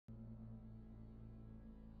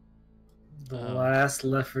The last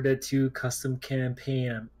Left 4 Dead 2 custom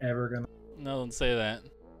campaign I'm ever gonna. No, don't say that.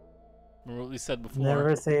 Remember what we said before.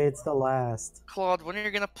 Never say it's the last. Claude, when are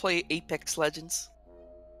you gonna play Apex Legends?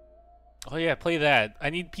 Oh yeah, play that. I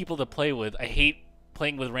need people to play with. I hate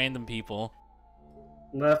playing with random people.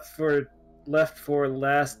 Left 4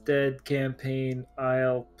 Last Dead campaign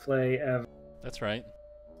I'll play ever. That's right.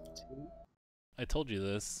 I told you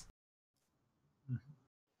this.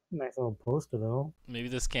 Nice little poster though. Maybe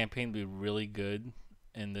this campaign will be really good,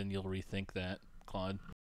 and then you'll rethink that, Claude.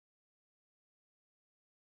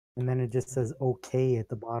 And then it just says "okay" at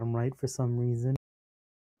the bottom right for some reason.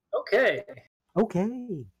 Okay.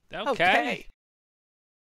 Okay. Okay.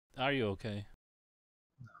 Are you okay?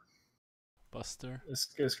 Buster?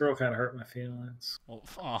 This girl kind of hurt my feelings. Well,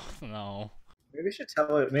 oh no. Maybe I should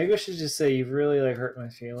tell her. Maybe I should just say you really hurt my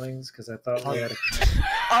feelings because I thought we had a.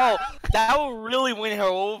 Oh, that will really win her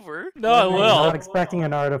over. No, I I'm will. not expecting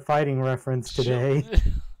an Art of Fighting reference today.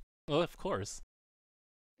 Well, of course.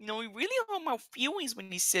 You know, he really hurt my feelings when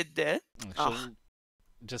he said that. She'll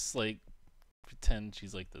just like pretend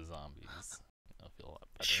she's like the zombies. I'll feel a lot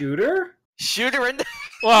better. Shooter? Shoot her in the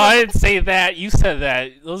Well, I didn't say that. You said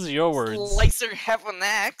that. Those are your words. slice her half an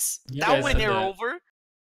axe. You That guys win said her that. over.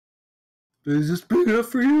 Is this big enough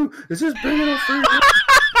for you? Is this big enough for you?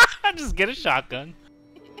 Just get a shotgun.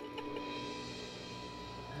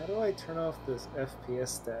 How do I turn off this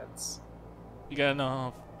FPS stats? You gotta know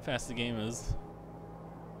how fast the game is.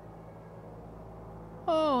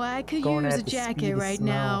 Oh, I could Going use at a the speed jacket of right snow.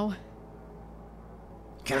 now.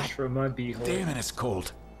 Fresh from my beehole. Damn it, it's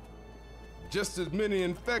cold. Just as many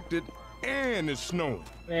infected, and it's snowing.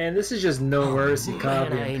 Man, this is just no mercy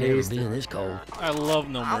copy I and ain't never paste. been this cold. I love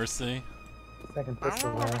No Mercy. Second I pistol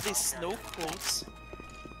don't know there. what these snow quotes.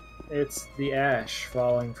 It's the ash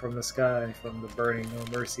falling from the sky from the burning No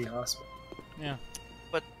Mercy hospital. Yeah.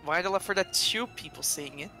 But why are the Left 4 Dead 2 people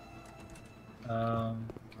saying it? I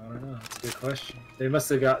don't know. That's a good question. They must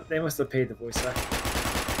have paid the voice actor.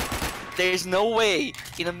 There's no way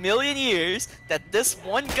in a million years that this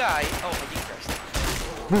one guy. Oh, my game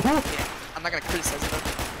crashed. Yeah, I'm not gonna criticize him.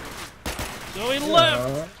 So he You left.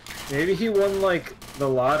 know, maybe he won like the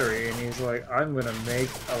lottery and he's like, I'm gonna make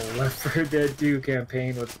a Left 4 Dead 2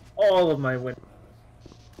 campaign with all of my win.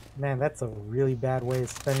 Man, that's a really bad way of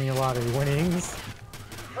spending your lottery winnings.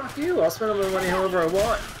 Fuck you! I'll spend all my money however I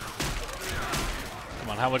want. Come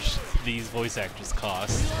on, how much do these voice actors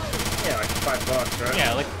cost? Yeah, like $5, right?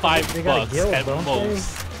 Yeah, like They got a $5 guild, at don't they?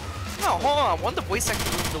 most. No, hold on. One of the voice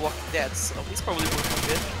actors in The Walking Dead, so he's probably working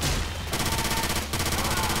good.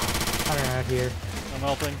 Hunter out here. I'm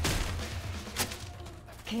helping.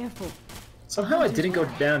 Careful. Somehow I didn't go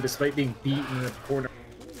down despite being beaten in the corner.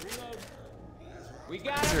 Is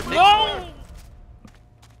there a big No!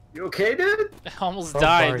 You okay, dude? I almost So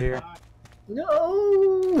far died. here.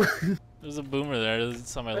 No! There's a boomer there. This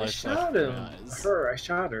is how my I life shot flashed him. in my eyes. I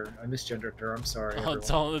shot her. I misgendered her. I'm sorry. Oh, everyone.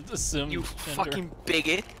 don't assume You gender. fucking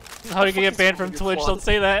bigot. How are you gonna get banned from Your Twitch? fault. Don't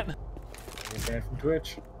say that. Get banned from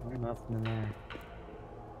Twitch. Nothing in there.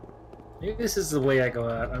 Maybe this is the way I go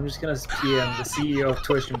out. I'm just gonna PM the CEO of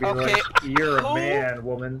Twitch and be Okay. like, "You're a Oh. man,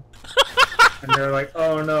 woman," and they're like,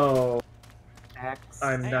 "Oh no, Axe.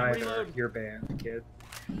 I'm neither. You're banned, kid."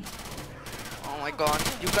 Oh my god.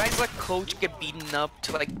 You guys let Coach get beaten up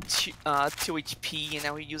to like 2 HP and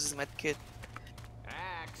now he uses medkit.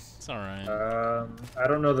 It's alright. I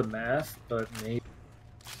don't know the math, but maybe.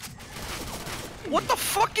 What the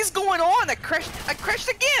fuck is going on? I crashed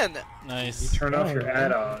again! You Nice. turn off your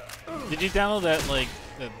add-on. Did you download that, like,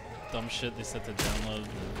 that dumb shit they said to download,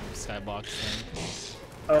 the Skybox thing?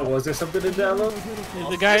 Oh, was there something to download?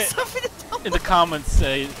 The guy Something to tell in the comments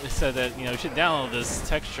said that, you know, you should download this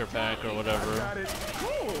texture pack or whatever.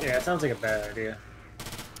 Yeah, it sounds like a bad idea.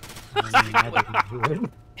 I didn't do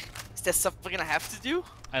it. Is that stuff we're gonna have to do?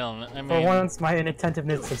 I don't know. I For mean, once, my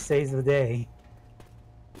inattentiveness saves the day.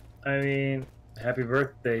 I mean, happy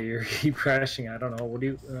birthday! You keep crashing. I don't know.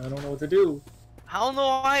 I don't know what to do. I don't know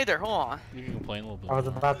either, hold on. you can complain a little bit. I was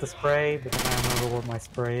more. about to spray, but then I remember what my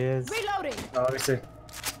spray is. Reloading. Oh, let me see.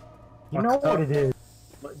 You know what it is.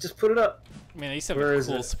 Just put it up. Man, I used to Where have a is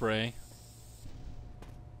cool it? spray.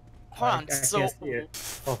 Hold I on, can't so see it.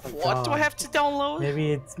 Oh, thank what do I God. have to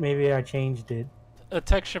download? Maybe I changed it. A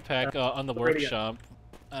texture pack on the Radio. workshop.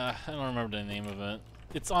 I don't remember the name of it.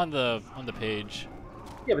 It's on the page.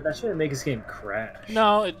 Yeah, but that shouldn't make this game crash.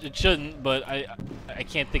 No, it shouldn't. But I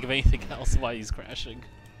can't think of anything else why he's crashing.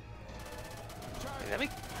 Let me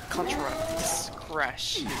counteract this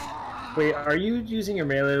crash. Wait, are you using your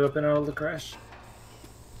melee weapon on all the crash?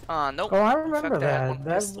 Nope. Oh, I remember Fuck that. One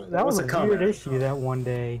That pistol. was was a a weird comment. issue that one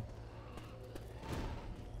day.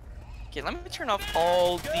 Okay, let me turn off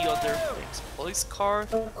all the other things. Police car.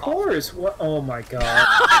 Of course. What? Oh my god.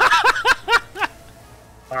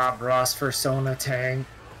 Bob Ross Persona tank.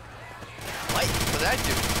 What? What did I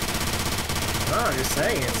do? No, I'm just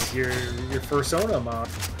saying it's your Persona mod.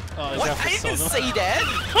 Oh, is What? that I didn't Persona? say that!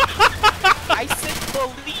 I said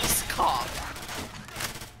police cop!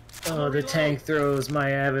 Oh, the tank throws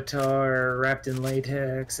my avatar wrapped in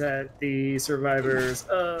latex at the survivors.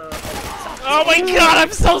 Oh my god,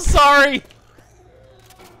 I'm so sorry!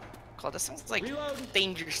 God, that sounds like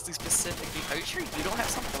dangerously specific. Are you sure you don't have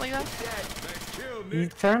something like that? He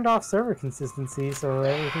turned off server consistency, so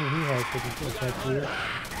everything he had could be affected.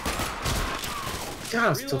 God,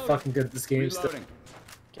 I'm still fucking good at this game still. Okay,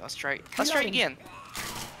 let's try it. Let's try it again.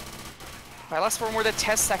 If I last for more than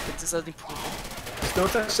 10 seconds, is an improvement. Just don't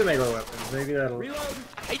touch the melee weapons. Maybe that'll.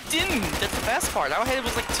 I didn't! That's the best part. All I had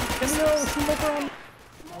was like 2 pistols.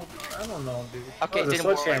 I don't know, dude. Okay, oh, there's a didn't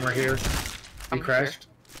work. sledgehammer here. I'm You crashed?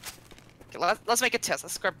 Okay, let's make a test.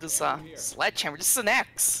 Let's grab this sledgehammer. This is an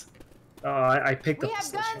axe. Oh, I picked We up the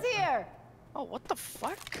have guns sledgehammer. here. Oh, what the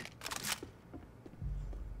fuck?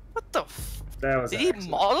 What the f- That was. Did he accident.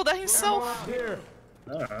 model that himself? I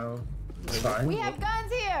don't know. It's fine. We have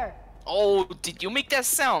guns here. Oh, did you make that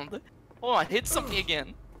sound? Oh, I hit something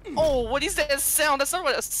again. Oh, what is that sound? That's not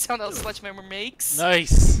what a sound that a sledgehammer makes.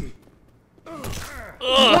 Nice.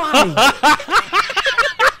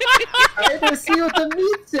 I had to see what the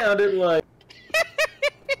meat sounded like.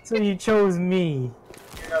 So you chose me.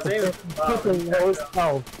 I was aiming for Bob, Put the and he lowest picked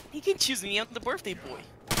health. He can choose me. I'm the birthday boy.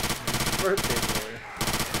 up birthday boy.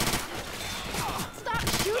 Stop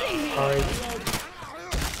shooting me. Alright.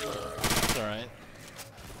 It's alright.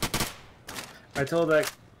 I told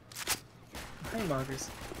that. Hey, Marcus.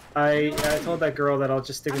 I told that girl that I'll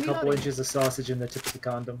just stick a couple inches of sausage in the tip of the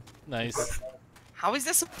condom. Nice. How is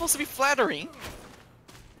that supposed to be flattering?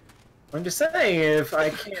 I'm just saying, if I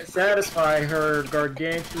can't satisfy her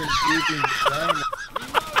gargantuan gaping vagina,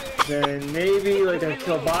 then maybe like a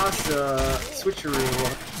kielbasa switcheroo.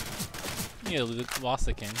 Yeah, Luke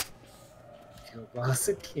Wassa King.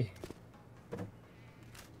 Kielbasa king.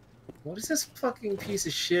 What is this fucking piece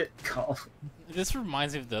of shit called? This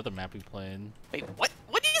reminds me of the other map we played. Wait, what?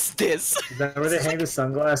 What is this? Is that where they hang the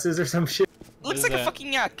sunglasses or some shit? What Looks is like a that?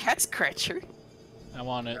 fucking cat scratcher. I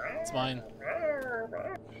want it. It's mine.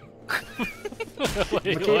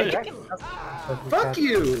 Wait, Okay. what? Fuck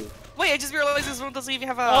you! Wait, I just realized this one doesn't even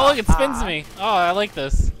have a. Oh, look, it spins me. Oh, I like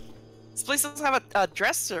this. This place doesn't have a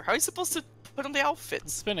dresser. How are you supposed to put on the It's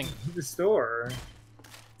outfits? spinning. The store.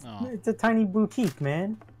 Oh. It's a tiny boutique,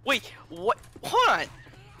 man. Wait, what? Hold on.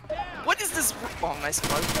 What is this? Oh, nice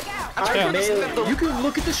one. I'm I trying to understand nailed it. You the. can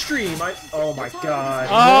look at the stream. Oh my god.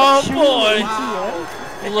 Oh boy! Wow.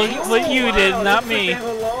 Look what you did, Wow, not looks like me. they have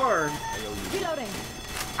alarm. Reloading.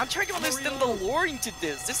 I'm trying to understand the lore into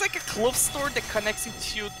this. There's like a clothes store that connects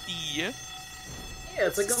into the. Yeah,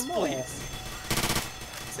 it's like a mall.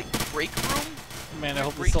 It's like the break room. Man, I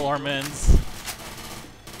hope this alarm ends.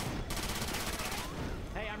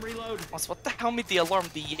 What the hell made the alarm?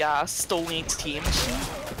 The stolen ATM machine?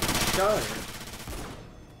 Shut it.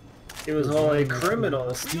 It was all a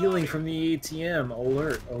criminal stealing from the ATM.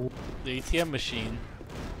 Alert. Alert. The ATM machine.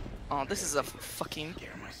 Oh, this is a fucking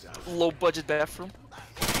low budget bathroom.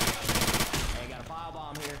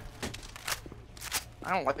 I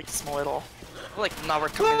don't like the smell at all. I like not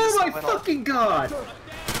recommend this Oh my smell at all. fucking god!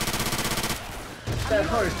 That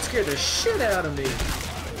heart scared the shit out of me.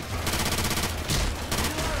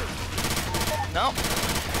 No.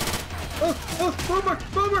 Oh, boomer,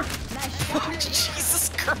 boomer! Oh, Jesus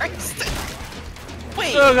Christ.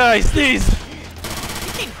 Wait, Oh, guys, sneeze! you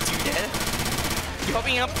can't do that. You're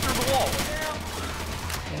hopping up through the wall.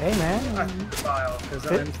 Hey, man. File, because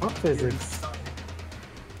Fit I'm fuck physics.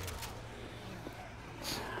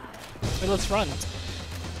 Wait, let's run.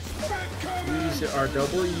 use our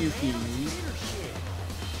W key.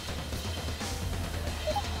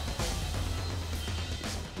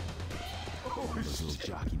 Little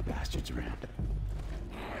jockey bastards around.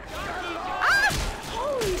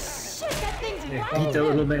 Holy shit, that thing's Yeah, right. beat that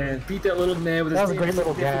little man. Beat that little man with That his was a great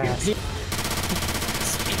little significant gas. penis.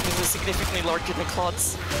 Speaking is significantly larger than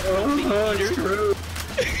Claude's. Oh, it's true.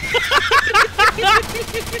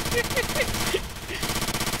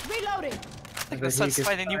 Reloading. Like But the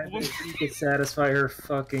satisfied a new womb. He could satisfy her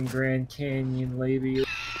fucking Grand Canyon labia.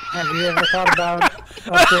 Have you ever thought about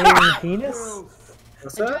upgrading your penis?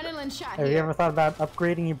 What's that? Adrenaline shot Have you here. ever thought about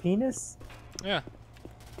upgrading your penis? Yeah.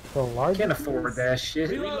 The larger Can't penis? afford that shit.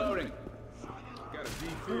 Reloading.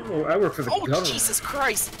 Oh, I work for the Oh, government. Jesus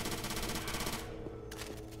Christ.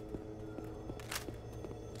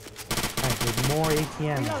 I did more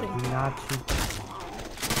ATMs. Do not shoot.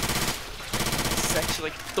 This is actually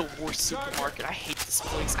like the worst supermarket. I hate this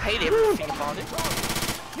place. I hate everything about it.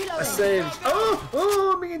 I saved.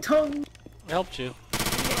 Oh, me and Tongue. I helped you. You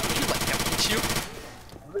like that, wouldn't you?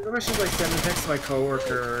 I should like send a text to my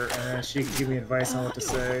coworker and she can give me advice on what to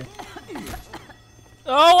say.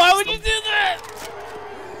 Oh, why would you do that?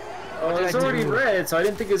 Oh, it's already red, so I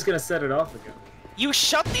didn't think it was gonna set it off again. You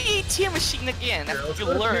shut the ATM machine again Here, after let's you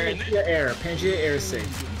go to learn. Pangea Air. Pangea Air is safe.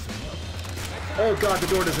 Oh god, the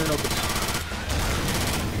door doesn't open.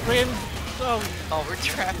 Friggin', Oh, we're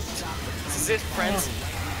trapped. This is it, friends.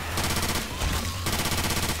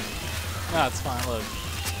 no, it's fine. Look.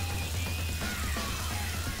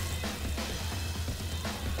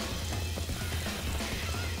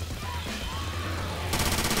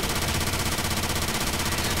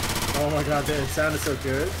 Oh my god, it sounded so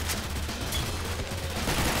good.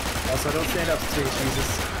 Also, don't stand up, sweet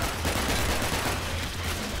Jesus.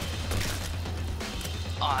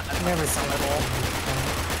 Oh, that's Never not saw at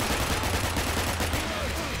all.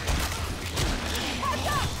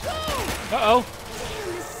 Uh-oh.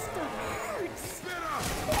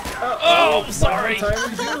 Oh, sorry. Time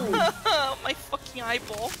to do. My fucking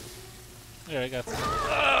eyeball. Here, I got some.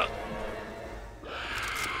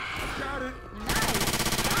 Got it.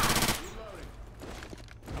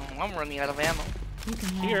 Oh, I'm running out of ammo.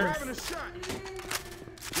 Here. Having a shot.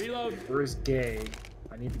 Reload. Where's Gay?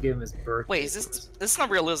 I need to give him his birthday. Wait, is this is not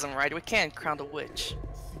realism, right? We can't crown the witch.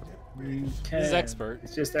 You can. He's expert.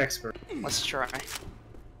 It's just expert. Let's try.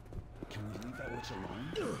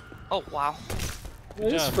 Oh wow.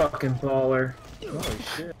 This job. fucking baller. Holy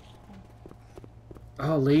shit.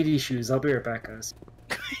 Oh, lady shoes. I'll be right back, guys.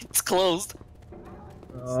 It's closed.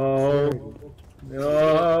 Oh.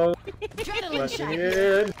 No. Adrenaline Let shot. me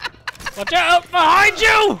in. Watch out! Behind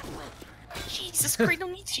you! Jesus Christ, no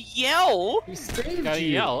need to yell. He saved Gotta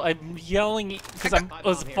you. yell. I'm yelling because I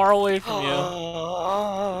was far away from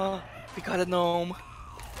you. We got a gnome.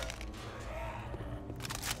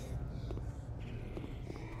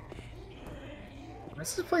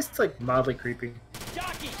 This place is like mildly creepy.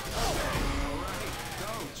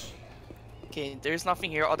 Okay, there's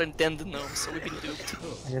nothing here other than the gnome, so we've been duped.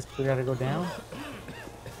 I guess we gotta go down.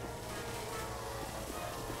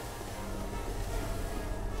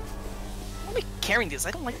 Why am I carrying this?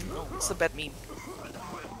 I don't like the gnome. It's a bad meme.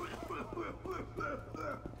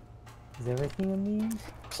 Is everything a meme?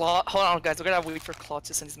 Claw, hold on, guys. We're gonna wait for Claw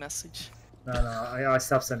to send his message. No, I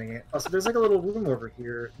stopped sending it. Also, there's like a little room over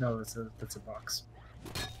here. No, that's a box.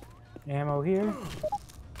 Ammo here.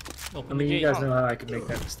 Open I mean, the you gate. guys know how I could make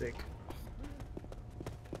that mistake.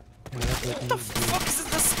 And that's What what the we need to do. fuck is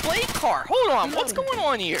this display car? Hold on, what's going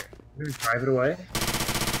on here? We're gonna drive it away.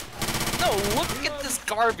 No, look at this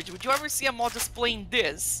garbage. Would you ever see a mod displaying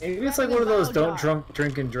this? Maybe it's like one of those don't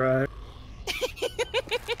drink and drive. I'm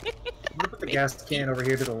gonna put the gas can over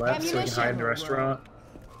here to the left so we can hide in the restaurant.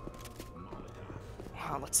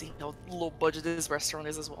 Let's see how low budget this restaurant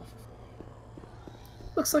is as well.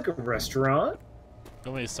 Looks like a restaurant.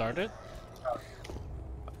 Want me to start it?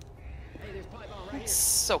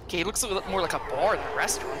 It's okay, it looks a little more like a bar than a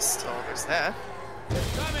restaurant still. There's that.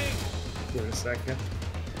 Give it a second.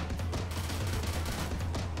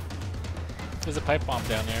 There's a pipe bomb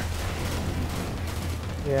down there.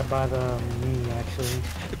 Yeah, by the me actually.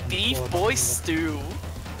 Beef On the floor boy behind stew.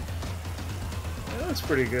 Yeah, that's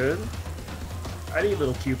pretty good. I'd eat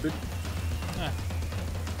little Cupid.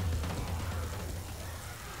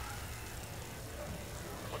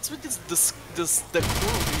 What's with this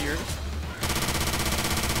decor here? it.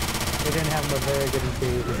 They didn't have a very good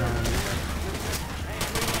interior design.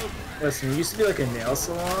 Listen, it used to be like a nail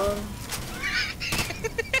salon.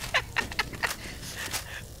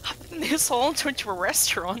 This all turned into a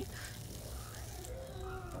restaurant.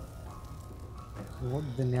 Well,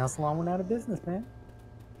 the nail salon went out of business, man.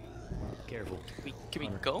 Can we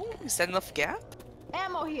go? Is that enough gap?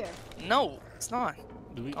 Ammo here. No, it's not.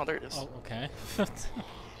 Do we? Oh, there it is. Oh, okay. Got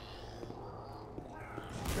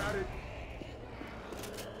it.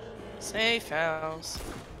 Safe house.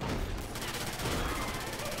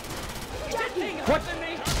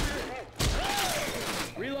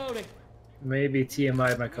 Reloading. Maybe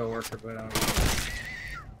TMI my coworker, but I don't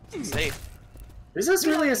know. Safe. Is this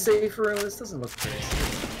really a safe room? This doesn't look very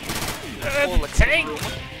safe. Oh, look, tank.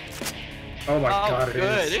 Oh my Oh, god, it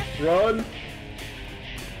is. good. Run!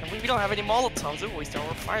 We don't have any Molotovs. We're wasting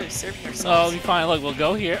our fire serving Oh, ourselves. you fine. Look, we'll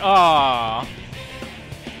go here. Aww.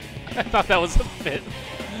 I thought that was a fit.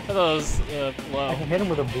 I thought it was low. I can hit him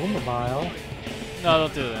with a boomermobile. No,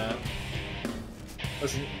 don't do that.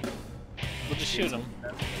 Listen, We'll just shoot him.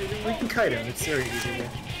 we can kite him. It's very easy.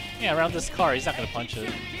 Yeah, around this car. He's not gonna punch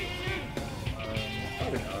it.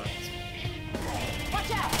 Probably not.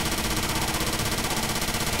 Watch out!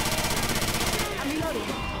 I'm reloading.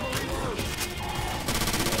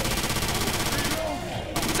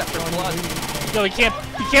 Who's after blood? No, he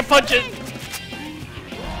can't punch it.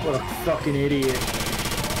 What a fucking idiot.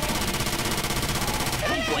 I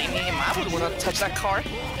don't blame him. I would want to touch that car.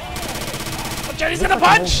 Oh, Johnny's gonna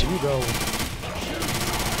punch. You go.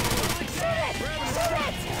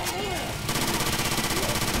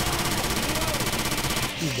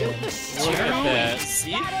 Shoot the Look at that.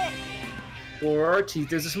 See? For our teeth,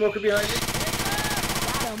 there's a smoker behind me.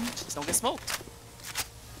 Got him. Just don't get smoked.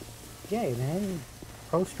 Yay, man.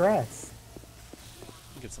 Pro strats.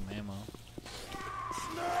 Get some ammo.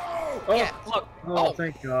 Oh, Yeah, look. oh, Oh,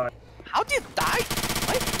 thank God. how did you die?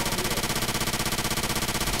 What?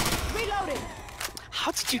 Reloading.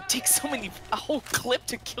 How did you take a whole clip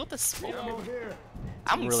to kill the smoker?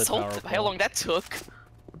 I'm Really insulted by how powerful. long that took.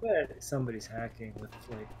 I bet somebody's hacking with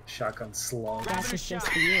like shotgun slung. That's just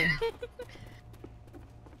for you.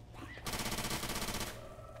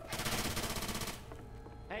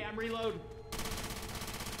 Hey, I'm reloading.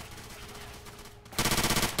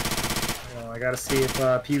 I gotta see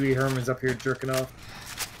if Pee Wee Herman's up here jerking off.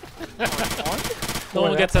 No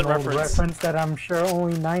one gets that That's an old reference. that I'm sure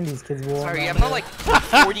only 90s kids will. Sorry, I'm remember. not like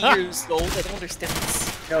 40 years old. I don't understand this.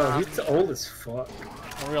 Yo, he's old as fuck.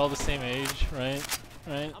 Are we all the same age, right?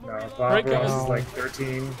 Right? No, Bob Rick Ross is- is like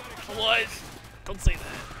 13. What? Don't say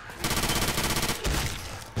that.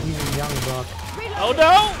 Even young buck. Oh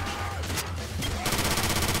no!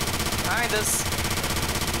 Behind us.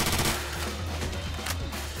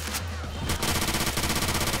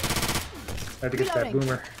 I had to get that Reloading.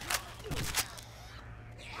 boomer.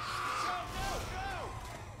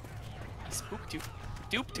 Spooked you.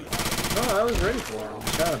 Duped you. No, I was ready for him.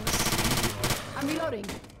 Shot him. I'm reloading.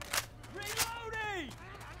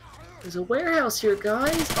 There's a warehouse here,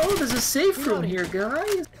 guys. Oh, there's a safe room here,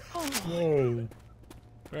 guys. Yay.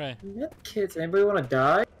 Right. Yep, kids. Anybody want to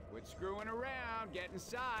die? Quit screwing around. Get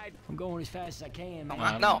inside. I'm going as fast as I can. No,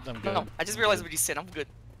 Nah, no, I'm no, good. no. I just realized what you said. I'm good.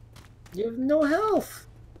 You have no health.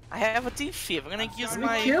 I have a defib. I'm gonna use I'm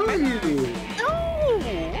my. gonna kill you. No!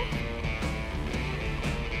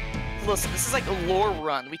 Listen, this is like a lore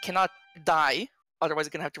run. We cannot die. Otherwise, we're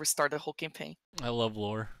gonna have to restart the whole campaign. I love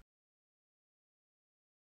lore.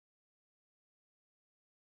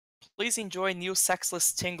 Please enjoy new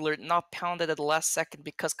sexless Tingler, not pounded at the last second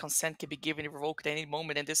because consent can be given and revoked at any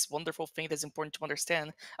moment, and this wonderful thing that's important to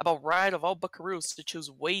understand about right of all buckaroos to choose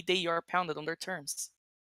way they are pounded on their terms.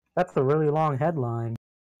 That's a really long headline.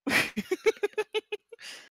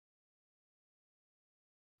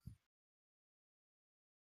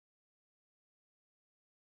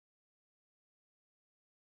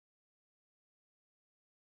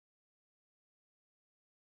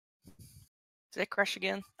 Did I crash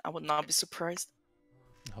again? I would not be surprised.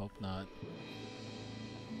 Hope not.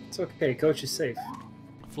 It's okay. Coach is safe.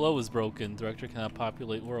 Flow is broken. Director cannot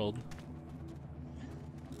populate world.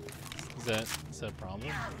 Is that a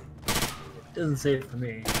problem? It doesn't say it for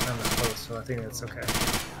me. I'm not close, so I think that's okay.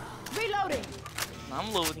 Reloading.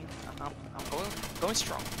 I'm loading. I'm going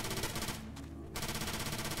strong.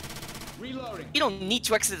 Reloading. You don't need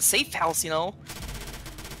to exit the safe house, you know.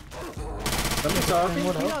 Somebody talking?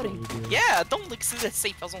 What else Reloading. do you do? Yeah, don't exit the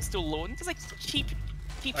safe house. I'm still loading. It's like cheap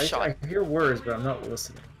shot. I hear words, but I'm not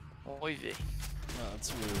listening. Oy vey. Oh,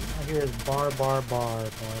 that's rude. I hear it's bar, bar, bar,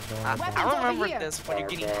 bar, bar, bar. I remember here. this when you're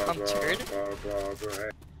getting hunted. Fucking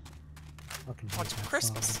hate Oh, it's that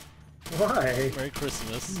Christmas. Why? Merry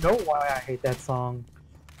Christmas. song. You know why I hate that song?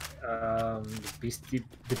 The Beastie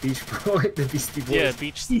Boy, the Beastie Boys. Yeah,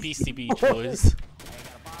 Beastie Beach Boys.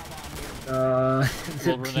 The,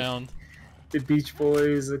 World renowned. the Beach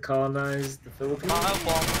Boys colonized the Philippines.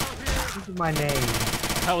 This is my name.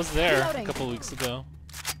 I was there a Reloading. couple weeks ago.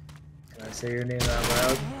 Can I say your name out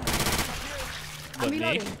loud? But I'm me?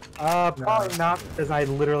 reloading. Probably not, because I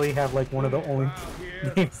literally have like one of the only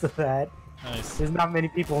names of that. Nice. There's not many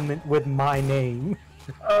people with my name.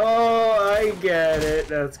 Oh, I get it.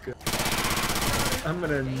 That's good. I'm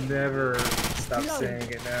gonna never stop Reloading.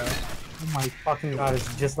 saying it now. Oh my fucking god,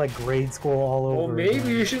 it's just like grade school all over. Well, maybe again.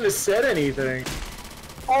 you shouldn't have said anything.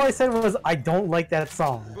 All I said was, I don't like that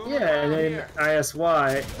song. Yeah, and then I asked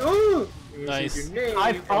why. Ooh! You Nice. said your name, I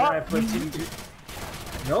and then thought I put two and two.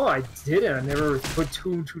 No, I didn't. I never put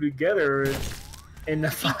two and two together in the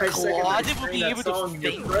 5 seconds I Claude sang would be that able to song in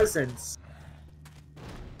your think. presence.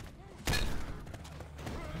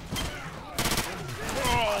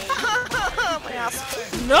 My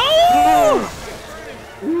ass. No!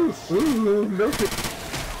 Ooh, milk it.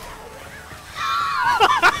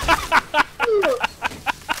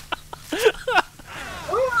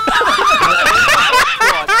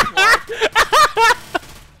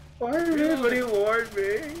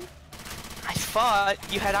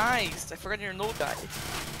 You had eyes. I forgot you're no guy.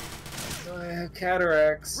 I have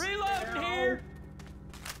cataracts. Reloading here.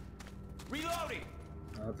 Reloading.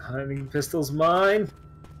 Oh, the hunting pistol's mine.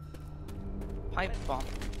 Pipe bomb.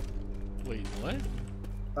 Wait, what?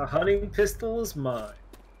 The hunting pistol is mine.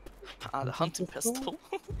 Ah, the hunting pistol.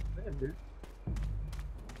 Yeah, dude.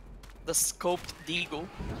 The scoped deagle.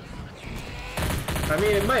 I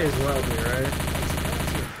mean, it might as well be, right?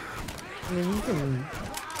 I mean, you can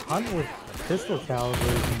hunt with pistol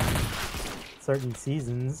calibers in certain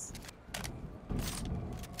seasons.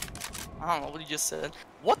 I don't know what you just said.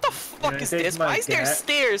 What the fuck Can I is take this? my Why is there gat?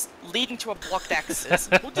 stairs leading to a blocked access?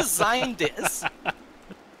 Who designed this? I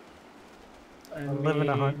I live in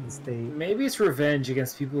a mean, hunting state. Maybe it's revenge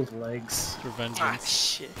against people with legs. Ah,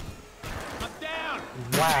 Revengeance. shit. I'm down.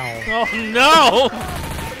 Wow. Oh no!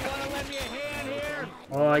 Somebody wanna lend me a hand here?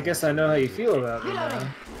 Well, I guess I know how you feel about me Reloading.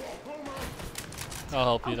 now. I'll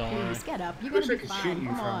help you, don't worry. Please get up. You're I wish gonna I be could shoot fine. you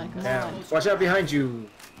Come on, from come down. on. Watch out behind you,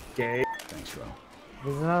 gay.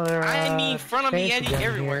 There's another. I mean, in front of me, fancy Eddie, gun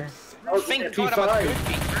everywhere. here. Oh, Thank P5. God I'm a good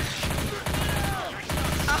gamer.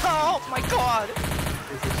 Oh my god!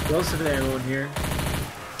 There's explosive ammo in here.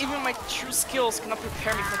 Even my true skills cannot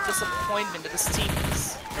prepare me for the disappointment that this team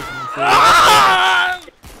is.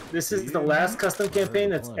 This is the last custom campaign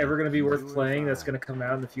that's ever going to be worth playing that's going to come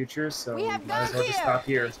out in the future, so We have might as well guns just here. stop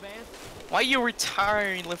here. Why are you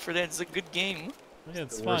retiring Left 4 Dead? It's a good game. Yeah,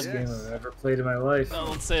 it's The fun. worst game I've ever played in my life. No,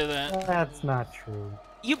 don't say that. That's not true.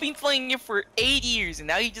 You've been playing it for 8 years and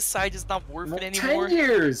now you decide it's not worth it anymore? 10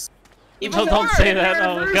 years! Even No, don't more. say that.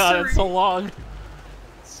 Oh my god, anniversary. it's so long.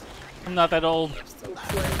 I'm not that old. Still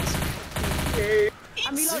playing this fucking game.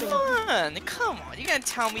 It's fun! Come on, you can't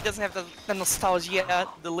tell me it doesn't have the nostalgia,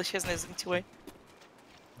 deliciousness into it.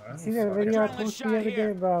 See that video I posted the other day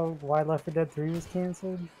about why Left 4 Dead 3 was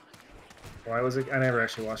canceled? Why was it? I never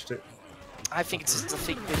actually watched it. I think it's just a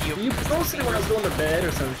fake video. You posted it when I was going to bed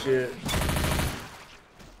or some shit.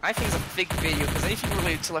 I think it's a fake video because anything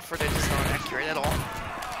related to Left 4 Dead is not accurate at all.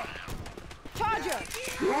 Charger.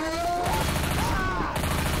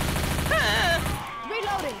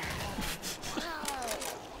 Reloading.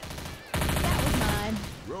 That was mine.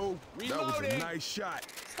 Bro, that was a nice shot.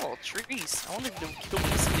 Oh, trees. I wonder if they'll kill me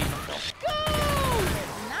instantly if I fell. Go.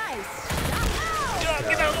 Nice. Shot out.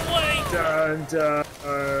 Get out of the way! Dun, dun,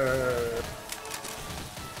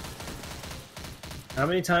 How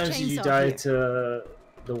many times did you Chainsaw die here. to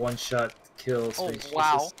the one-shot kill? Oh, Space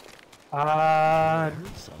wow.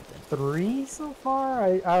 Jesus? 3 so far?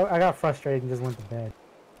 I got frustrated and just went to bed.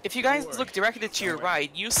 If you guys look directly to your right,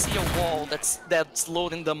 you see a wall that's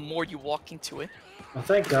loading the more you walk into it. Oh,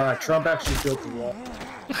 thank God, Trump actually built the wall.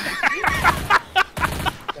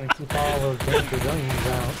 Gonna keep all those dead Brazilians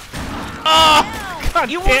out. Oh! God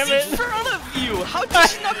He was damn in it! front of you! How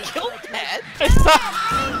did you not kill that?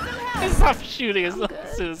 I stopped shooting as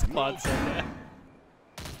soon as Claude said that.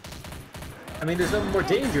 I mean, there's no more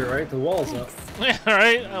danger, right? The wall's up.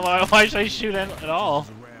 Alright, why should I shoot at all?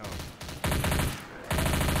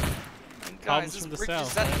 Guys, Problems from the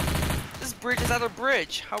south, this bridge is out of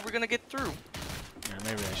bridge. How are we gonna get through? Yeah,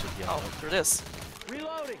 maybe I should get Oh, through this.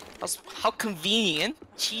 Reloading. How convenient.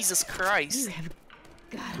 Jesus Christ.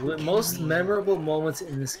 The most memorable moments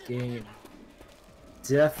in this game.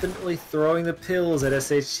 Definitely throwing the pills at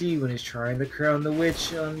SHG when he's trying to crown the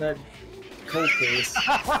witch on that cold case.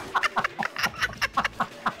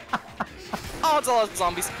 Oh, it's a lot of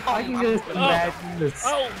zombies. Oh, I can just imagine the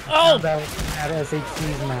Oh! that was at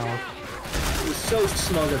SHG's mouth. He was so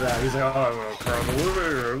smug of that. He's like, oh, I'm gonna crown the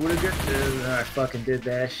witch. What did I get this? And I fucking did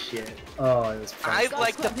that shit. Oh, it was fun. I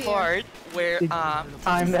like the part where,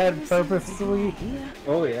 Time that purposely.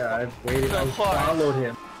 Oh yeah, I've waited. I followed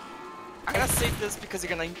him. I gotta say this because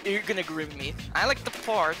you're gonna agree with me. I like the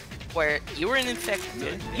part where you were an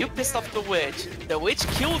infected, you pissed off the witch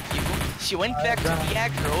killed you, she went back to the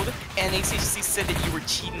aggro, and HCC said that you were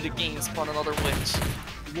cheating the game and spawned another witch.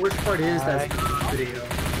 The worst part is that's not on video.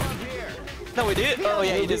 No, it is? Oh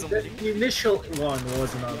yeah, it is on video. The initial one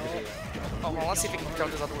wasn't on video. Oh, well, let's see if we can kill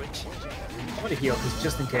this other witch. I'm gonna heal this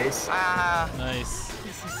just in case. Ah, Nice.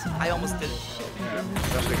 I almost did it. Yeah,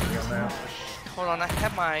 especially can heal now. Hold on, I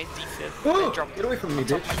have my defib. Oh, I dropped get away from me, on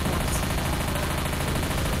top of bitch. my points.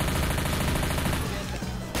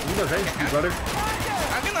 You know, thank you, brother.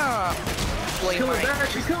 I'm gonna blame She's coming my... back.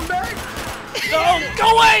 She's coming back. No!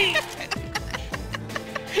 Go away!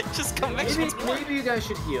 Just come back once more. Maybe you guys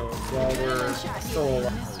should heal while we're still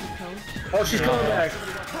alive. Oh, she's coming back.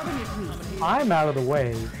 I'm out of the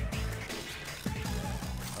way.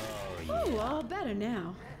 Oh, all better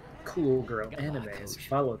now. Cool girl animes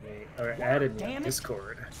followed me or added me on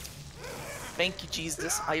Discord. Thank you,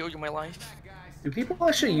 Jesus. I owe you my life. Do people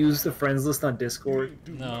actually use the friends list on Discord?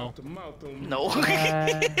 No. No.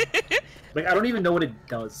 Like, I don't even know what it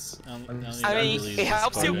does. I mean, it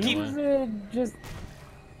helps you keep. Just.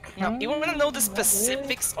 Now, you want to know the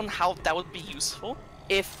specifics on how that would be useful?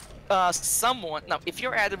 If if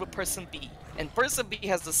you're added with person B, and person B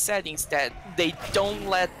has the settings that they don't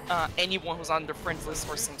let anyone who's on their friends list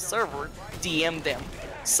for some server DM them.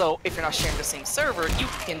 So if you're not sharing the same server, you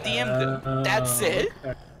can DM them. That's it.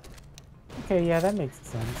 Okay, yeah, that makes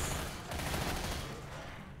sense.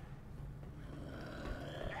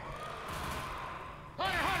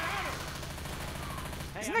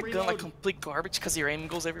 Isn't that gun like complete garbage because your aim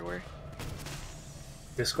goes everywhere?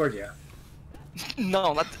 Discord, yeah.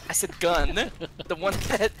 No, not. I said gun. The one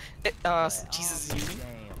that Jesus is using.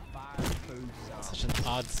 Such an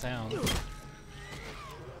odd sound.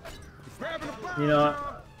 You know,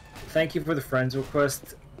 thank you for the friends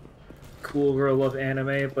request. Cool girl, love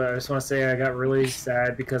anime, but I just want to say I got really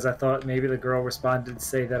sad because I thought maybe the girl responded to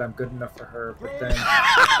say that I'm good enough for her, but then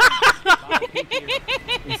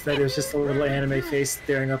instead it was just a little anime face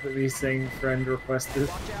staring up at me saying friend requested.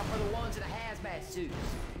 Watch out for the ones in the hazmat suits.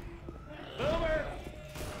 Boomer!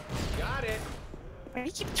 Got it. Why do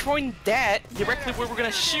you keep throwing that directly where we're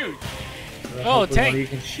gonna shoot? Oh, tank! You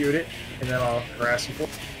can shoot it, and then I'll harass you for it.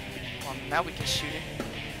 Well, now we can shoot it.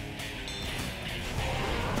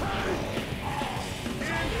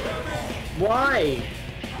 Why?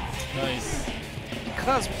 Nice.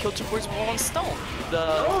 Because we killed two birds with one stone.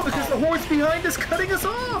 Oh, because the horde's behind us cutting us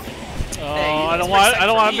off! Oh, Hey, I don't that's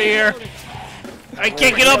want my to be here. I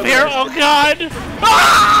can't get up here. Oh God!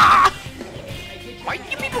 Ah! Why are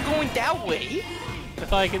you people going that way? I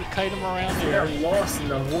thought I could kite him around They got here. lost in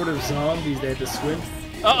the horde of zombies. They had to swim.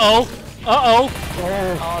 Uh oh. Uh oh.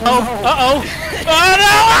 Oh, Oh. Uh oh. Oh no!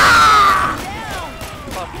 Ah!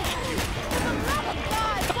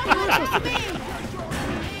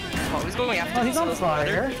 Oh, he's going after oh, you, he's so on it doesn't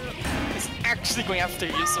matter. fire. He's actually going after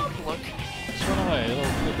you, so look. Just run away.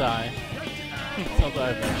 He'll die. He'll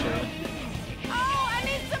die eventually. Oh, I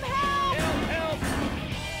need some help!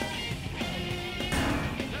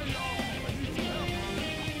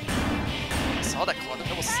 I saw that Claude,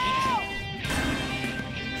 that was sneaky.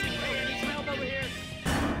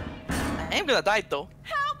 I am gonna die though.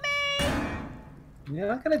 Help me! You're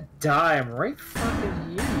not gonna die. I'm right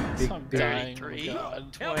fucking here. I'm Big dying. Oh, 33,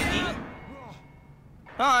 God. 20.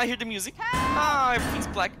 Ah, I hear the music. Ah, everything's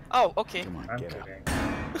black. Oh, okay. I'm kidding.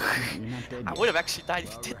 I would have actually died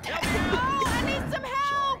if you did that. Oh, I need some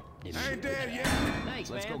help! I ain't dead yet. Thanks,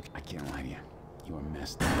 man. I can't lie to you. You are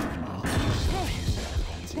messed up.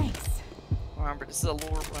 Thanks. Remember, this is a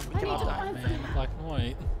lore one. We cannot die. Oh man, black and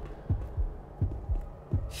white.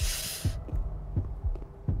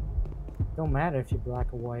 Don't matter if you're black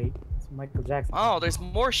or white. It's Michael Jackson. Oh, there's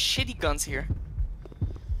more shitty guns here.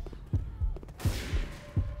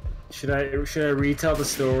 Should I retell the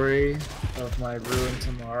story of my ruin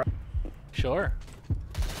tomorrow? Sure.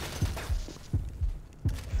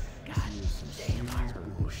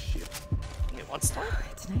 Wait, what story?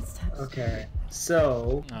 Tonight's time. Okay,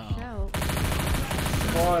 so Oh. Show.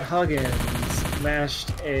 Claude Huggins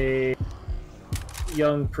smashed a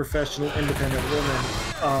young professional independent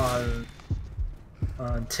woman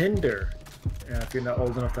on Tinder. If you're not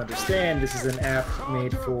old enough to understand, this is an app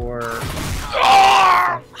made for.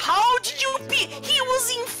 How did you be? He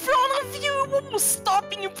was in front of you. What was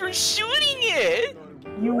stopping you from shooting it?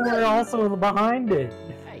 You were also behind it.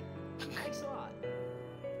 Hey, thanks a lot.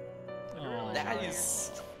 Oh.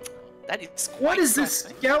 That is quite What is this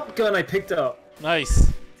something. scout gun I picked up?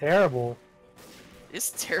 Nice. Terrible.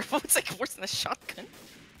 It's terrible. It's like worse than a shotgun.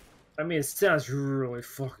 I mean, it sounds really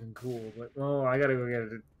fucking cool, but oh, I gotta go get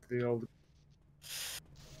it. The old.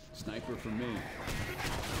 Sniper for me.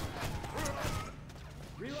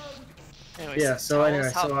 Anyways, Yeah. So tell anyway,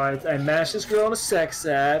 us how- so I matched this girl on a sex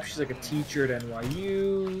app. She's like a teacher at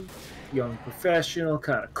NYU, young professional,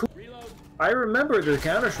 kind of cool. I remember the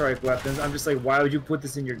Counter-Strike weapons. I'm just like, why would you put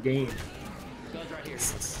this in your game?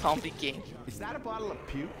 It's a zombie game. Is that a bottle of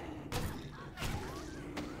puke?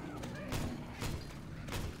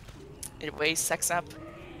 Anyway, sex app.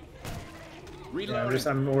 Yeah,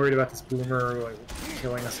 I'm worried about this boomer like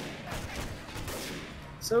killing us.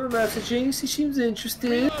 So we're messaging. She seems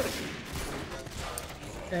interested,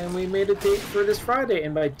 and we made a date for this Friday.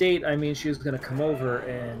 And by date, I mean she was gonna come over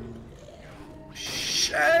and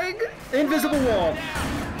shag the invisible wall.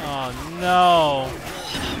 Oh no.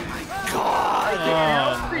 God!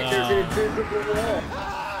 Oh There's an no. invisible wall.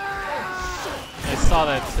 I saw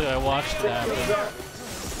that too. I watched it happen.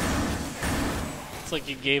 It's like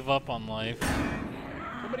you gave up on life.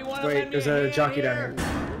 Somebody want to Wait, lend me there's a a hand jockey here? down here.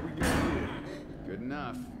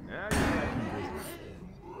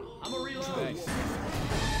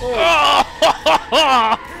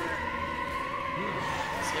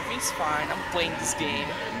 Everything's fine. I'm playing this game.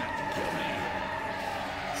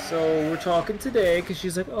 So we're talking today because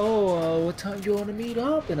she's like, oh, what time do you want to meet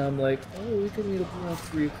up? And I'm like, oh, we can meet up around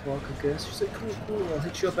 3 o'clock, I guess. She's like, cool. I'll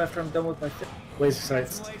hit you up after I'm done with my thing. Laser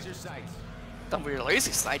sights. Done with your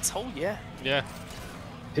laser sights. Oh yeah. Yeah.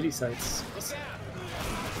 Pity sights.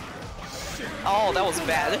 Oh, that was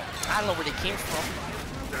bad. I don't know where they came from.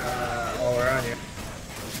 All around here.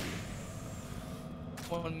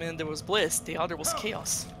 One minute there was bliss, the other was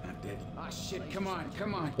chaos. Ah, shit, come on.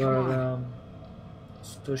 But,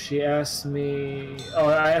 so she asked me,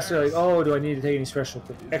 I asked her like, oh, do I need to take any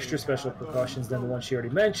extra special precautions than the one she already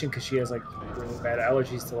mentioned? Because she has like really bad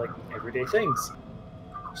allergies to like everyday things.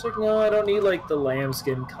 She's like, no, I don't need like the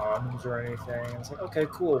lambskin condoms or anything. I was like, okay,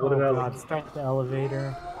 cool. What about like... Start the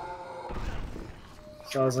elevator.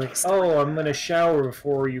 So I was like, oh, I'm gonna shower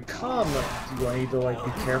before you come. Like, do I need to like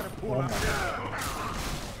be careful? Oh my god.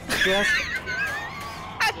 Yes.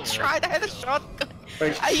 I tried, I had a shotgun.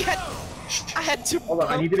 Wait, I had to. hold on,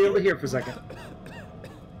 I need to be able to hear for a second.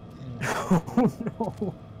 Oh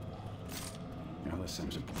no. Now listen.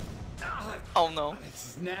 Oh no. This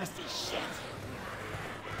is nasty shit.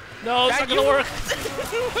 No, it's not gonna work.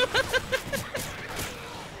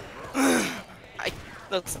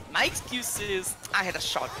 Listen, my excuse is I had a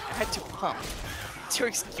shotgun. I had to pump. It's your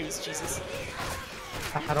excuse, Jesus.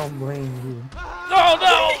 I don't blame you. No,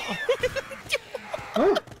 no!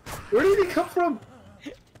 Oh, where did he come from?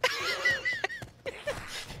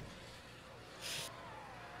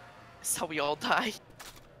 That's how we all die.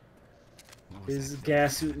 His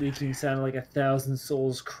gas suit leaking sounded like 1,000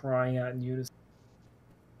 souls crying out in unison.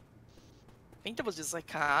 I think that was just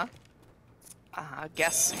like a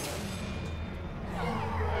gas suit.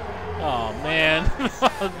 Oh man.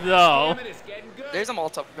 No. There's a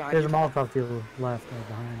Molotov behind There's a you. Molotov to your left or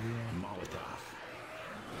behind you.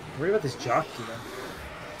 Worry about this jockey then.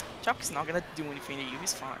 Chuck's not gonna do anything to you,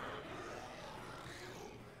 he's fine.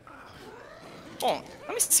 Hold on,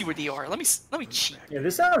 let me see where they are. Let me cheat. Yeah,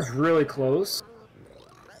 this sounds really close.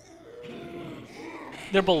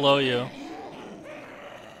 They're below you.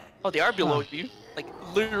 Oh, they are below you. Like,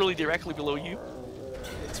 literally directly below you.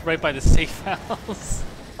 It's right by the safe house.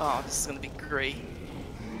 Oh, this is gonna be great.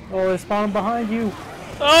 Oh, they're spawning behind you.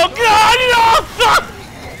 Oh god, no!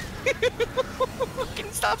 Can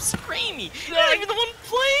you stop screaming? You're not even the one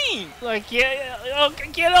playing! I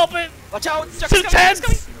can't help it! Watch out! It's Chuck's too coming, Chuck's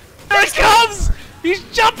tense! coming. There he comes! He's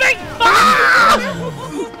jumping! Ah!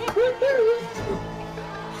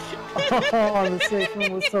 Oh, the safe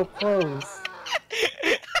room was so close.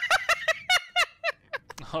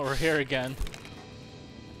 Oh, we're here again.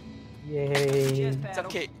 Yay. It's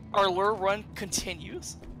okay. Our lure run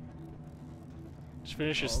continues. Just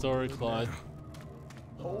finish your story, Claude.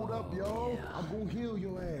 Hold up, yo. I'm gonna heal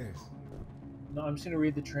your ass. No, I'm just gonna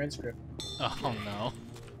read the transcript. Oh no.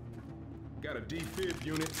 Got a D5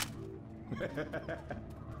 unit.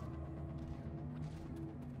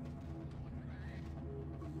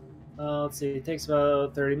 Let's see, it takes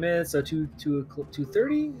about 30 minutes, so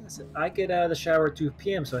 2:30? I said, I get out of the shower at 2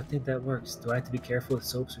 p.m., so I think that works. Do I have to be careful with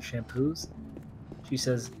soaps or shampoos? She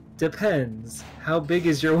says, depends. How big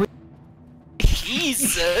is your...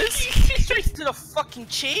 Jesus! Straight to the fucking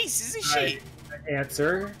chase, isn't she? I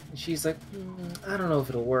answer, and she's like, I don't know if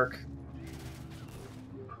it'll work.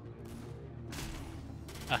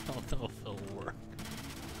 I don't know if it'll work.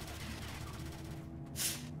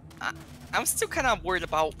 I'm still kind of worried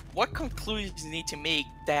about what conclusions you need to make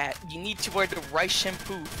that you need to wear the right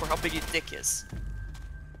shampoo for how big your dick is.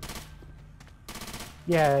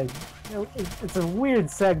 Yeah, it's a weird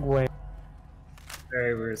segue.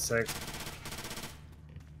 Very weird sec.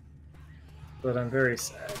 But I'm very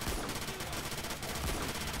sad.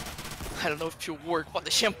 I don't know if it'll work, but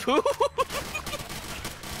the shampoo?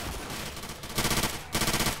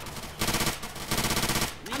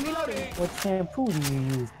 What shampoo do you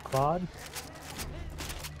use, Claude?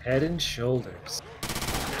 Head and Shoulders.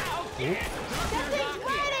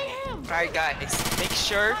 Alright guys, make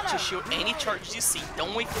sure to shoot any charges you see.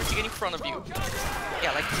 Don't wait for it to get in front of you.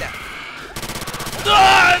 Yeah, like that.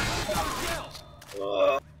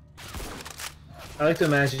 I like to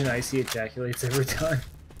imagine Icy ejaculates every time.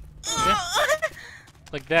 Yeah.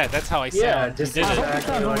 Like that, that's how I sound. Yeah, just you did it. That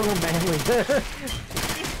sounds a little manly there.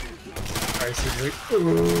 Icy's like,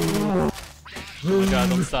 ooh. Oh god,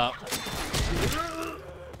 don't stop.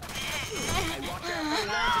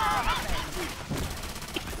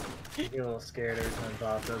 I get a little scared every time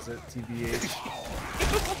Bob does it, TBH.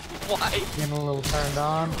 Why? Getting a little turned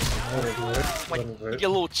on. A little bit, Like, little you bit. get a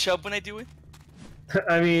little chub when I do it?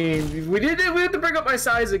 I mean, we had to bring up my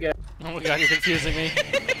size again. Oh my god, you're confusing me.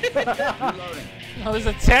 Reloading. Oh, there's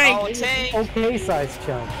a tank! Oh, tank! Okay, size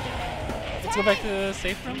chunk. Let's go back to the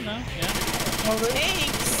safe room now. Yeah.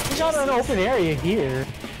 Tanks! We got an open area here.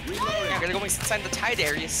 Yeah, we're gonna go inside the tied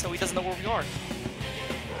area so he doesn't know where we are.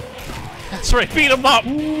 That's right, beat him up!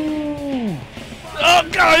 Ooh. Oh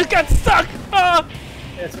god, he got stuck! Ah!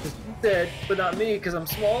 That's just dead, but not me, because I'm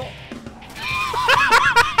small.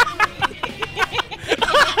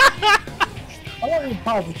 I love your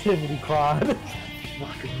positivity, Quad.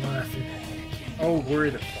 Fucking laughing. Oh, where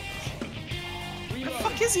the fuck? Where the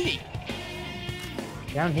fuck is he?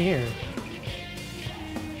 Down here.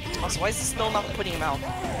 Also, why is the snow not putting him out?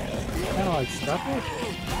 Kind of like stuck it.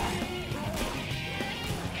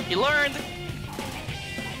 He learned!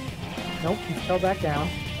 Nope, he fell back down.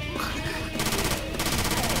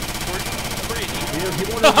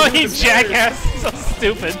 Oh, he jackass! So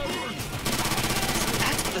stupid.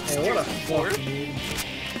 That's what it's Hey, what a for. fucking dude.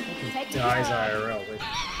 Take the Dies gun. IRL. Like,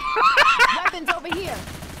 Weapons over here.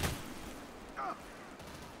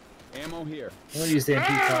 Ammo here. I'm gonna use the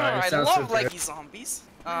MP5. I It sounds so love good. leggy zombies.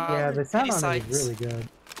 Yeah, the sound pity on it is sights. really good.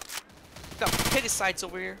 Got pity sights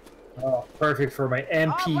over here. Oh, perfect for my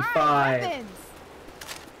MP5. Alright, weapons.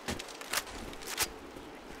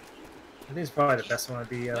 I think it's probably the best one of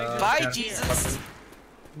the. Bye, down- Jesus!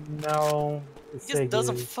 No. It's He just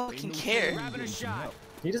doesn't Sega. fucking care. Grabbing a shot.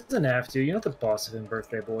 He doesn't have to. You're not the boss of him,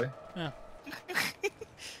 birthday boy. Yeah.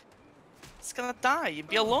 He's gonna die. You'd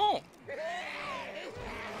be alone.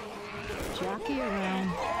 Jockey around.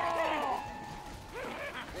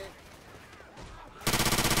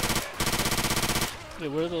 Wait,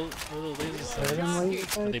 where are the laser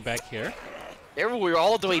sights? Are they back here? They were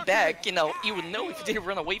all the way back. You know, you would know if you didn't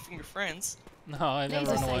run away from your friends. No, I never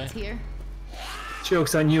Laser run away. sights here.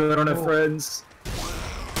 Joke's on you. I don't have friends.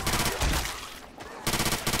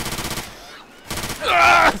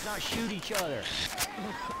 Let's not shoot each other.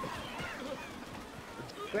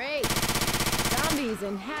 Great. Zombies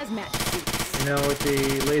in hazmat suits. You know, with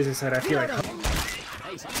the laser sight, I feel like Reloading.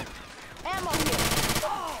 Ammo here.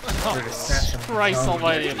 we're just snatching them Christ down.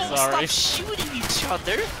 almighty, I'm Don't sorry. stop shooting each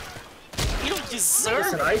other. You don't deserve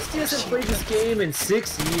Listen, it. Ice hasn't played this game in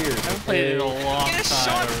 6 years. I haven't played it in a long Get a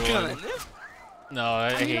time, shotgun. everyone. No,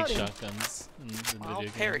 I hate Reloading. shotguns in video I'll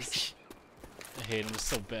games. perish. I hate them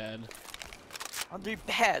so bad. I'll be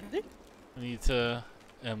bad. I need to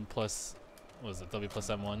M plus, what is it, W plus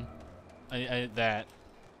M1? I that.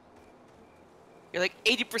 You're like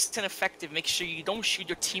 80% effective. Make sure you don't shoot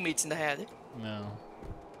your teammates in the head. No.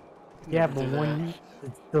 Yeah, Do but that. when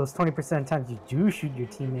those 20% of times you do shoot your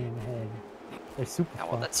teammate in the head, they're super Yeah,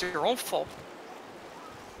 well, fucked. that's your own fault.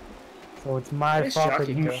 So it's my Nice fault that shot,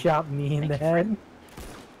 you Kiko. shot me in the head.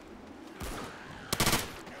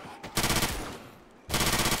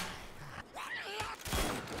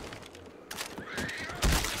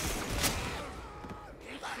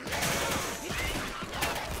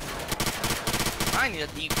 I need a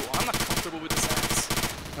deagle. I'm not comfortable with this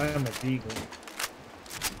axe. I'm a deagle.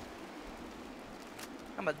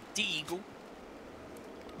 I'm a deagle.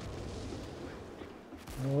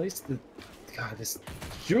 Well, at least the. God, this.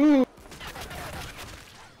 Shoot!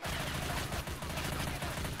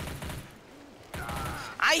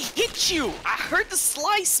 I hit you! I heard the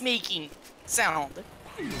slice making sound.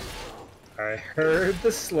 I heard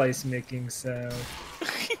the slice making sound.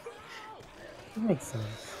 That makes sense.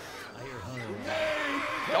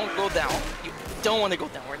 Don't go down. You don't want to go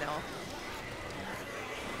down right now.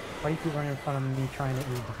 Why do you keep running in front of me trying to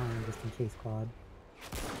aim behind just in case, Claude?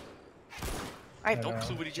 I have no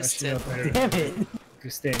clue what he just I said. should Damn it!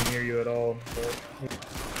 not stand near you at all. But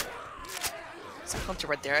There's a hunter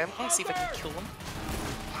right there. I want to see if I can kill him.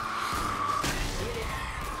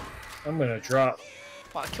 I'm gonna drop.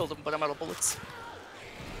 Well, I killed him, but I'm out of bullets.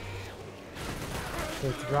 So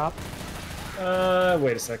it's drop.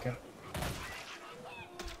 Wait a second.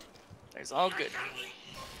 There's all good.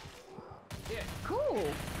 Cool.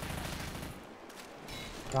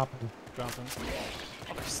 Drop him. Dropping.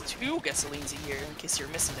 Oh, there's two gasolines in here in case you're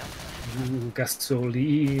missing them. Ooh,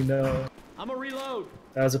 gasolina. I'm a reload.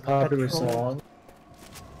 That was a popular Petrol. song.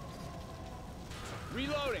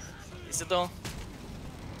 Reloading. Is it though?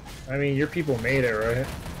 I mean, your people made it, right?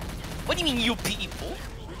 What do you mean, you people?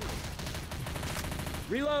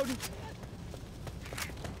 Reload.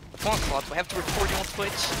 Come on, Claude. Do I have to record you on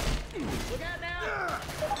Twitch?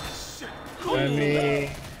 I mean,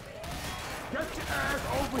 Get your ass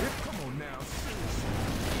over here. Come on now.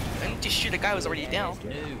 I need to shoot a guy who's already down.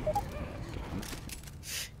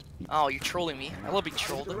 Oh, you're trolling me. I love being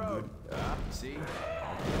trolled. See?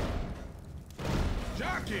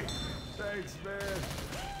 Jockey, Thanks, man.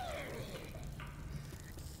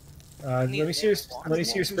 Let me see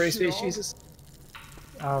your spray space, Jesus.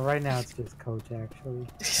 Right now it's just Coach, actually.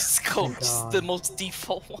 This coach, God. the most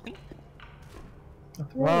default one.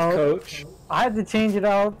 Well, Coach. I had to change it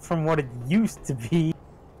out from what it used to be.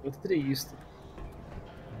 What did it used to?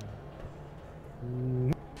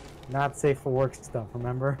 Not safe for work stuff,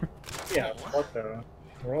 remember? Yeah, what the?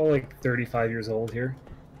 We're all like 35 years old here.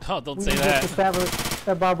 Oh, don't We say just that. established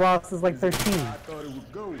that Bob Ross is like 13. I thought it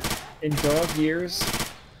would go. In dog years,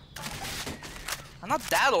 I'm not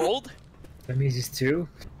that old. that means he's 2.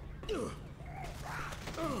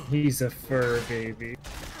 He's a fur baby.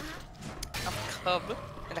 I'm a cub,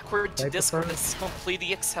 and according to Like a Discord, fur? it's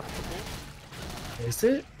completely acceptable. Is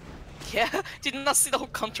it? Yeah, did you not see the whole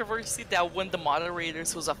controversy that one of the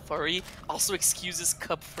moderators who's a furry also excuses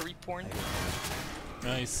cub furry porn?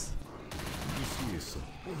 Nice. This is some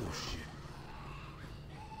bullshit.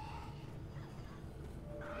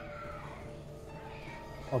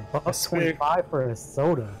 $1.25 for a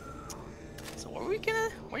soda. So what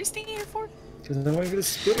are you staying here for? Because I'm waiting for the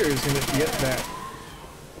spitters gonna get that.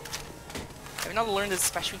 Have you not learned that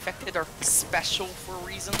special infected are special for a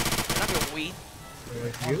reason? They're not gonna wait.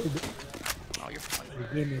 Like you? Oh, you're funny.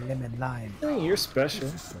 Give me lemon lime. Hey, you're special.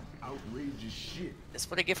 Some outrageous shit. That's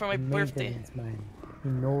what I get for my birthday. Maintenance man. He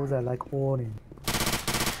knows I like orange.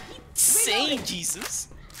 Insane, Jesus.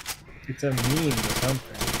 It's a meme or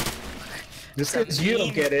something. Just It's a because you don't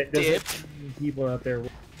meme, get it doesn't dip. mean people out there. You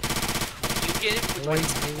get it with Wait,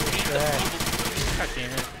 God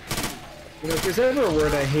damn it. You know, if there's ever a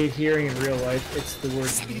word I hate hearing in real life, it's the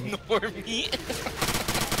word meme. ignore me.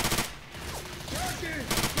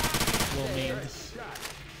 Little meme.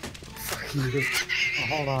 Fuck you.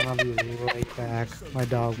 Hold on, I'll be right back. My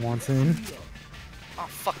dog wants in. Oh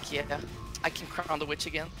fuck yeah. I can crown the witch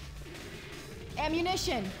again.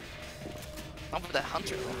 Ammunition. Not with that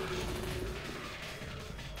hunter though.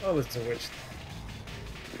 Oh, it's a witch.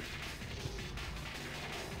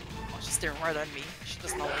 Oh, she's staring right at me. She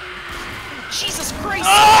does not like me. Jesus Christ!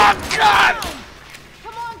 Oh God!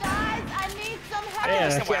 Come on, guys. I need some help. Yeah,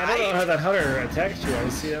 understand why I don't know I- how that hunter attacked you. I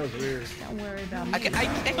see that was weird. Don't worry about me. I can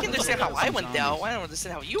understand how I went down. I don't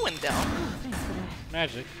understand how you went down. Thanks for that.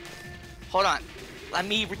 Magic. Hold on. Let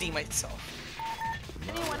me redeem myself.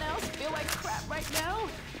 Anyone else feel like crap right now?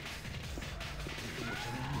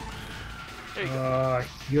 There you go.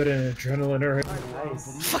 You had an adrenaline urge.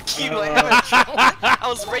 Nice. Fuck you, I have adrenaline. I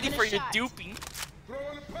was ready for your duping.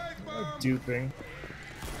 Throwing a pipe bomb. Duping.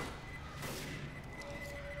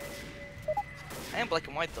 I am black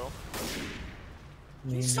and white though.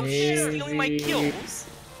 Maybe. Stop stealing my kills.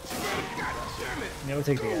 Yeah, we'll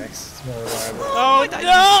take the axe. It's more reliable. Oh I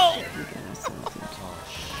no!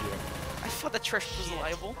 I thought that trash was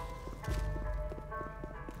reliable.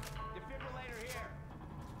 Defibrillator here.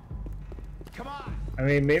 Come on. I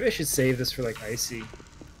mean, maybe I should save this for like Icy.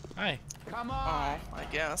 Hi. Come Oh, on. I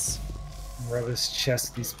guess. Rub his chest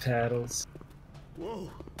with these paddles. Whoa.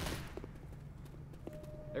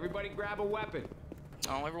 Everybody grab a weapon.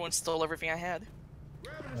 Oh, everyone stole everything I had.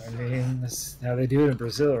 I mean, that's how they do it in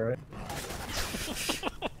Brazil, right?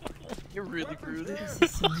 You're really rude. You get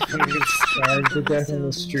starved to death in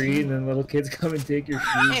the street, and then little kids come and take your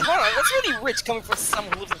Hey, food. hold on. That's really rich coming from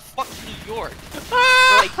someone who lives in fucking New York.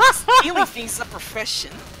 Where, like, stealing things is a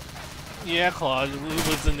profession. Yeah, Claude, who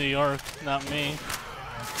lives in New York, not me.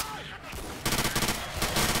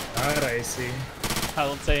 God, Icy. I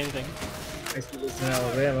don't say anything. Icy lives in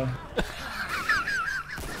Alabama.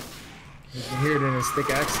 You can hear it in his thick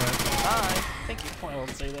accent. Bye. Thank you. I won't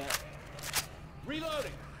say that.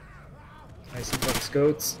 Reloading. Icy bucks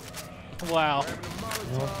goats. Wow.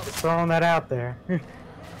 Well, just throwing that out there. Did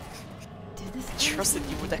this Trusted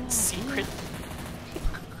you with that secret.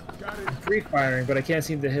 I'm free firing, but I can't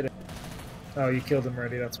seem to hit it. Oh, you killed him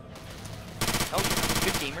already. That's. Oh, you're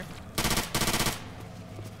a good gamer.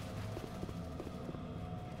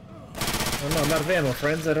 Oh no, I'm not of ammo,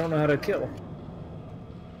 friends. I don't know how to kill.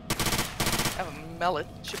 I have a mallet.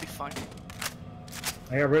 Should be fine.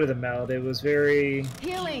 I got rid of the mallet. It was very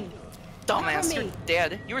healing? Dumbass, Cover you're me.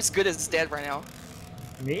 dead. You're as good as dead right now.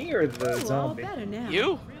 me or the Ooh, all zombie. better now.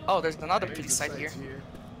 You? Oh, there's another pig side here.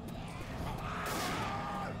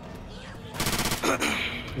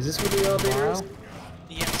 Is this where the elevator is? Wow.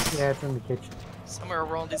 Yes. Yeah, it's in the kitchen. Somewhere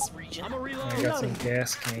around this region. I'm a reload. I got some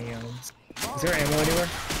gas cans. Is there ammo anywhere?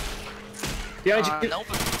 Behind you. No,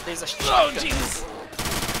 but there's a Oh, shotgun. Jesus!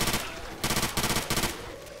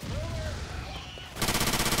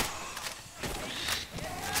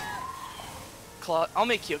 Claude, I'll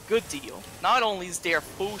make you a good deal. Not only is there a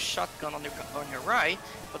full shotgun on your right,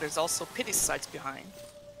 but there's also pity sights behind.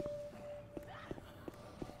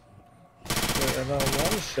 and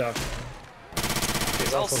one shotgun.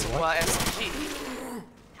 There's also SMG.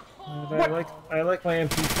 But I like my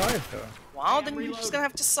MP5 though. Wow, then you're just gonna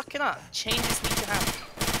have to suck it up. Changes need to happen.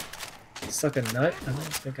 Suck a nut? I don't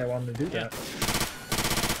think I wanted to do that.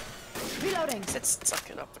 Reloading. Let's suck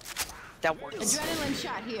it up. That works. Adrenaline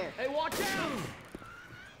shot here. Hey, watch out!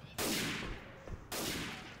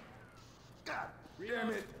 Damn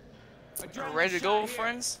it. Ready to go,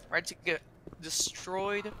 friends? Ready to get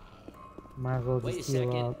destroyed? Might as well Wait a just heal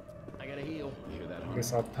second. up. I gotta heal. Hear that, I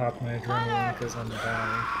guess I'll pop my adrenaline because I'm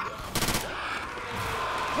dying.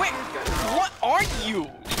 Wait, what are you?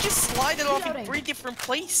 You just slide it off in Reloading. 3 different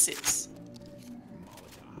places.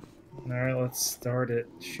 Alright, let's start it.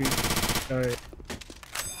 Shoot. Alright.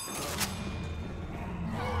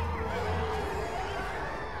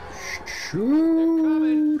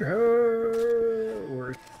 Shoot her!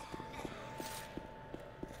 Or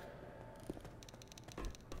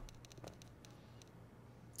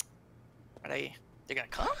Are they gonna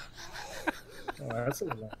come? oh, that's a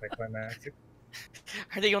little anticlimactic.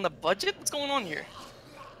 Are they on the budget? What's going on here?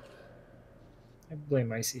 I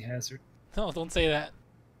blame Icy Hazard. No, don't say that.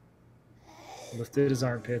 Lifted his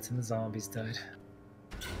armpits and the zombies died.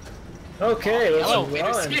 Okay, let's Hello,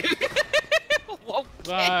 run. Okay.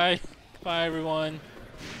 Bye. Bye, everyone.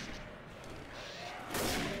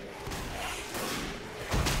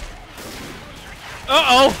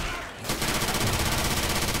 Uh-oh!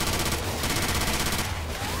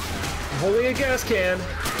 I'm holding a gas can.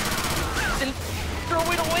 Then throw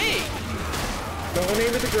it away. Don't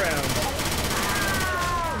aim at the ground.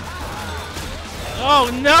 Oh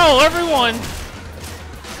no, everyone!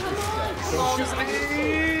 Oh,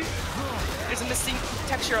 there's a missing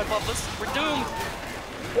texture above us. We're doomed.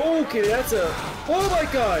 Okay, that's a. Oh my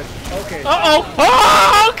god! Okay. Uh-oh!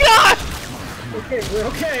 Oh god! Okay, we're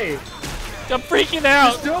okay. I'm freaking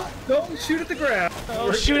out! Just don't shoot at the ground. Oh,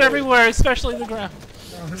 We're shoot good. everywhere, especially the ground.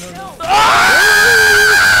 No.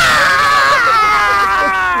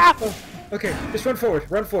 Ah! Okay, just run forward.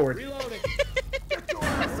 Run forward. Reloading.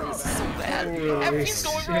 This is so bad. Holy Everything's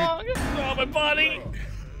going shit. wrong. Oh, my body!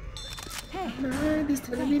 Mind is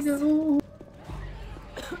telling me no.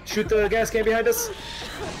 Shoot the gas can behind us.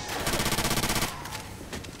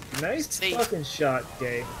 Nice Safe. fucking shot,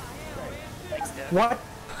 Gay. Thanks, Dad. What?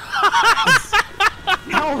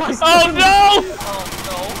 How am I Oh no! Oh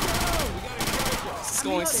no. This is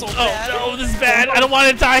going so Oh bad. no, this is bad. I don't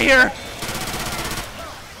want to die here.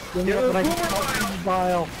 Give me up and I can help you,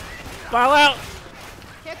 Vile. File out.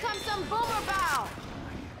 Here comes some boomer bow.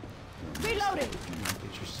 Reloading.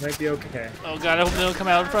 Might be okay. Oh god, I hope they don't come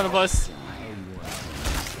out in front of us.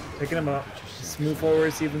 Picking him up. Just move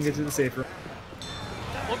forward, see if we can get to the safe room.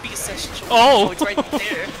 That would be essential. Oh. It's right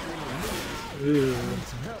there. Ooh.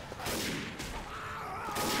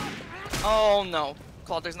 Oh no.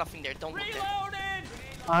 Claude, there's nothing there. Don't look there.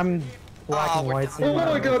 I'm black and we're white. done. so Oh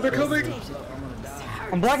my god, they're coming!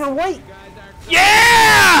 I'm black and white!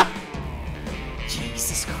 Yeah!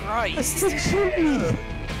 Jesus Christ. Shoot me!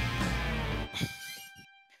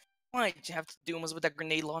 Why did you have to doom us with that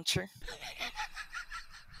grenade launcher?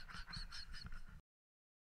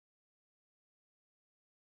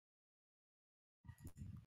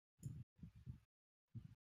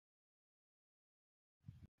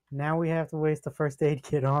 Now we have to waste a first aid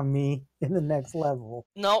kit on me in the next level.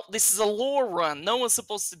 No, this is a lore run. No one's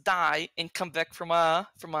supposed to die and come back from a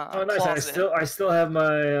Oh nice, closet. I still have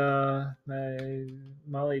my my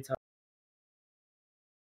Molly top.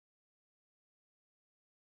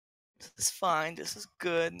 This is fine. This is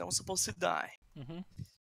good. No one's supposed to die. Mm-hmm.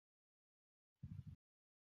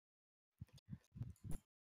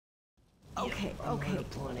 Okay.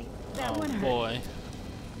 That Oh one hurt. boy.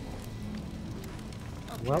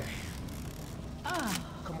 Well,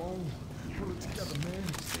 Come on. Pull it together, man.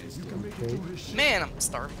 You can make it okay. through this shit. Man, I'm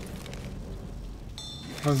starving.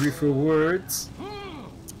 Hungry for words.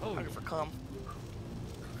 Hungry for cum.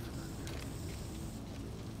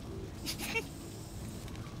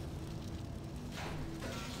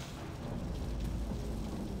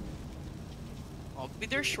 I'll be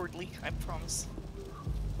there shortly, I promise.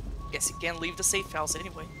 Guess you can't leave the safe house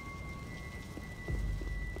anyway.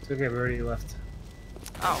 It's okay, we already left.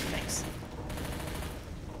 Oh, thanks.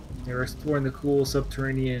 Yeah, we're exploring the cool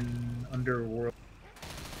subterranean underworld.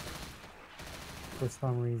 For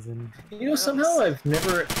some reason. You know, somehow I've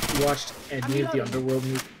never watched any of the underworld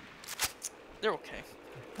movies. They're okay.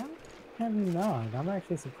 I'm not. I'm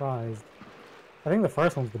actually surprised. I think the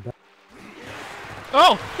first one's the best.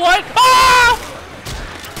 Oh, what? Ah!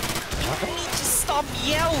 You need to stop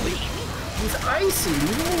yelling! He's icy,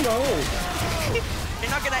 leave him alone. They're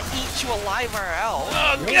not gonna eat you alive or else.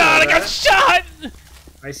 Oh god, I got shot!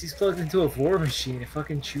 Icy's plugged into a war machine. It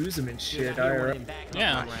fucking chews him and shit.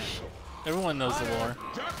 Yeah. Everyone knows the lore.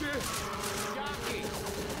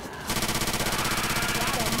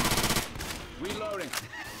 Reloading.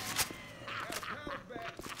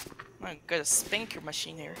 I got a spanker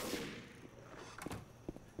machine here.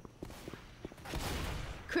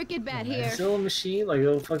 Cricket bat here. Still a machine, like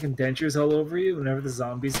little fucking dentures all over you. Whenever the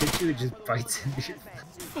zombies hit you, it just bites into you.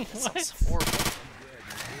 That's horrible.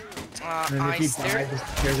 And then if you Ice die, there. it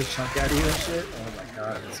just tears a chunk out of you and shit. Oh my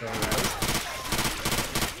god, it's so bad.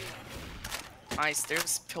 Ice,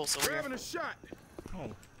 there's pills over here. Having a shot.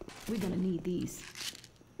 We're gonna need these.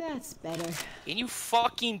 That's better. Can you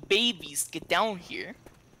fucking babies get down here?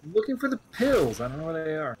 I'm looking for the pills. I don't know where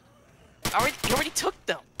they are. You already took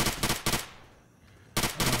them.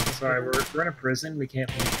 Oh, sorry, we're in a prison. We can't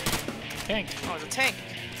leave. Tank. Oh, it's a tank.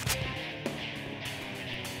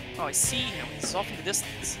 Oh, I see him. He's off in the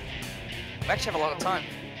distance. We actually have a lot of time.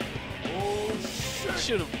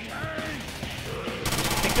 Shoot him.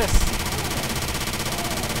 Take this.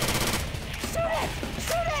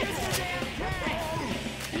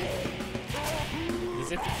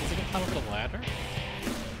 Is it gonna come with a ladder?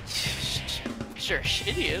 Sure,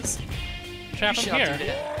 shit he is. Trap You him should not here. do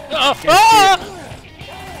that. Oh! Ah!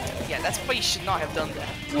 Yeah, that's why you should not have done that.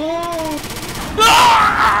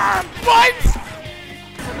 Ah! What?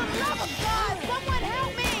 Someone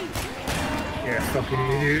help me! Yeah, fucking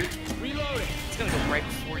idiot. It's gonna go right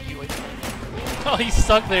before you, I think. Oh, he's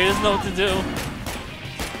stuck there. He doesn't know what to do.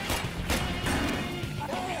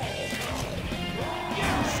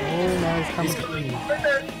 Oh, now he's coming to me.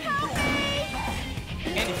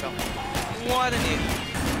 And he fell. What an idiot.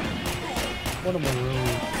 What a maroon.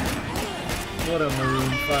 What a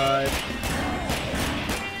Maroon 5.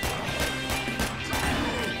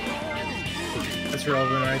 That's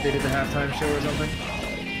relevant, right? They did the halftime show or something.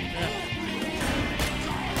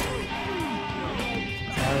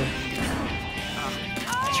 Sorry.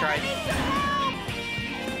 I tried.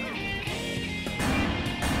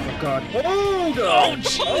 Oh god. Oh god! Oh,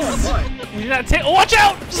 jeez! Oh, fine. You gotta take. Oh, watch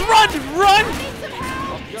out! Just run! Run!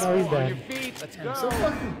 Oh, he's dead. I'm so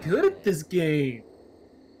fucking good at this game.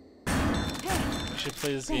 We should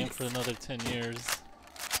play this game for another 10 years.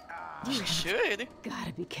 You should.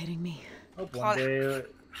 Gotta be kidding me. Hope one day.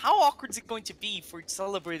 How awkward is it going to be for you to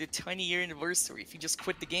celebrate a 20-year anniversary if you just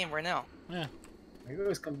quit the game right now? Yeah. I can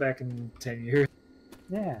always come back in 10 years.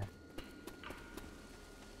 Yeah.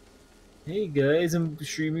 Hey guys, I'm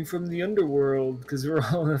streaming from the underworld because we're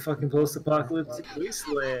all in a fucking post-apocalyptic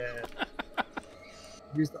wasteland.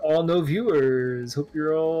 Here's to all no viewers. Hope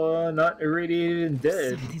you're all not irradiated and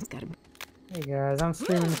dead. Something's gotta be. Hey guys, I'm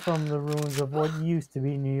streaming from the ruins of what used to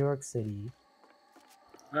be New York City.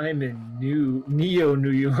 I'm in Neo New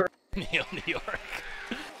York. Neo New York.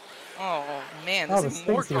 Oh man, Oh, there's the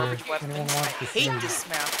even more snakes here. garbage weapons. Anyone I wants to hate snake? this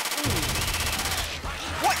map.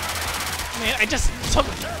 What? Man, I just took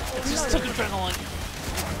adrenaline.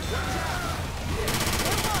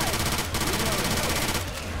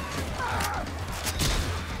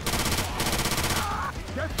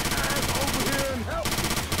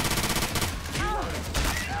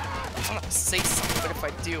 I'm gonna say something, but if I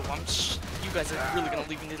do, you guys are really gonna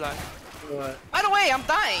leave me alive. What? By the way, I'm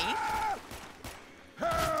dying.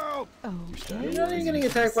 Okay. You're not even getting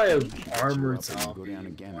attacked by an armored Go zombie. down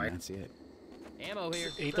again, and that's it. Ammo here.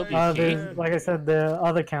 AWP. Like I said, the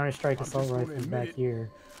other Counter-Strike assault rifle is back here.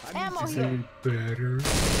 Ammo Is here. it better?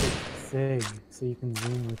 SIG, so you can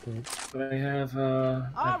zoom with it. But I have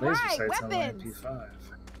laser Alright, sights on my weapons. MP5.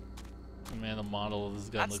 Man, the model of this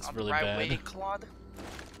gun That's looks not really the right bad. way, Claude.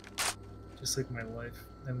 Just like my life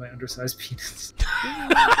and my undersized penis.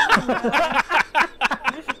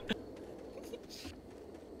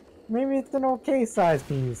 Maybe it's an okay size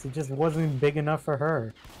penis, it just wasn't big enough for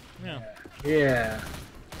her. Yeah. Yeah.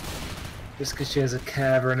 Just because she has a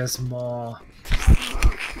cavernous maw.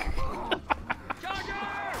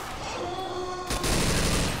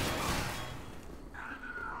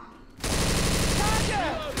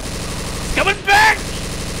 Coming back!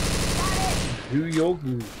 Do your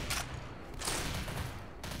move.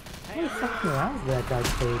 Hey, fucking around that guy's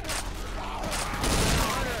fake.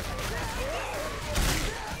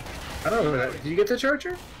 I don't know that. Did you get the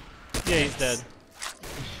charger? Yeah, he's dead.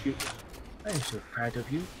 Shoot. I am so proud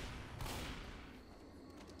of you.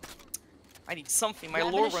 I need something. My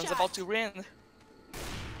Grabbing lore a run's shot. about to end.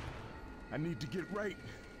 I need to get right.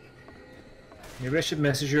 Maybe I should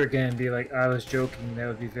message her again and be like, I was joking. That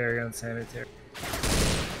would be very unsanitary.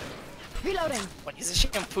 Reloading. What is it,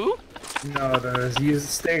 shampoo? No, the use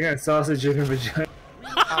steak and sausage in her vagina.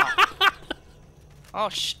 Oh,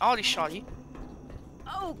 Ollie shoddy.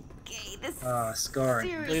 Okay, this scarring.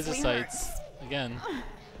 seriously Laser sights. hurts. Again.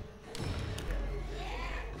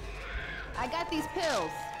 I got these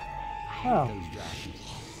pills. Oh,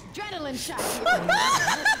 Adrenaline shot.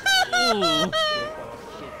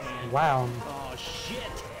 Ooh. wow.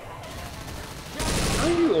 How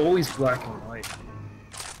are you always black and white?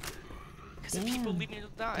 Because the people leave me to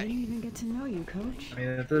die. Didn't even get to know you, Coach. I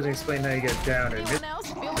mean, that doesn't explain how you get down. Anyone else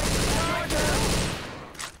feel like crap right now?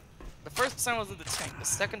 The first time was in the tank. The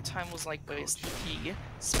second time was like by a sneaky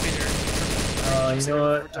spitter. You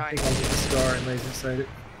know what? I think I'll get the scar and laser sight it.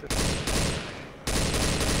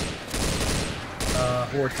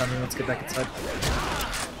 Horde coming. Let's get back inside.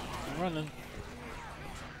 I'm running.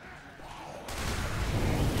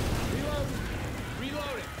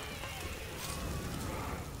 Reloading.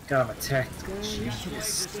 God, I'm attacked.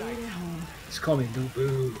 Jesus. Just call me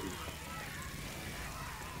Nubu.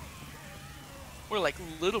 We're like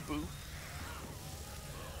little boo.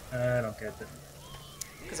 I don't get that.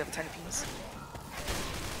 Because I have a tiny penis.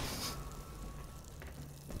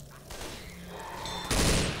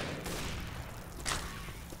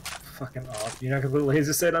 Fucking off. You're not gonna put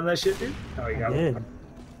laser sight on that shit, dude? Oh, you got did. one.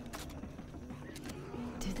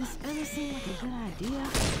 Did this ever seem like a good idea?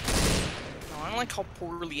 No, I don't like how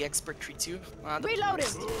poorly expert treats you. Reloading!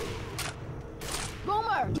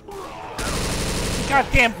 Boomer!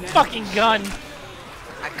 Goddamn fucking gun!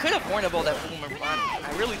 I could have warned about that boomer, but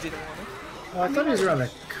I really didn't want to. Oh, I thought he was around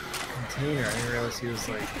the container. I didn't realize he was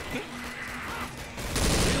like.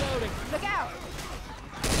 Look out!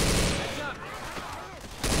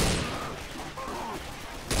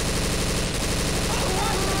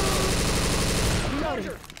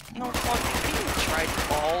 Reloading! No, fuck. Have you tried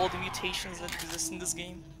all the mutations that exist in this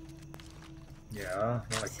game? Yeah,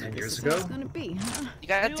 like 10 years This is ago. how it's gonna be, huh? You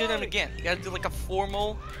gotta do them again. You gotta do like a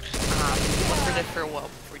formal for that farewell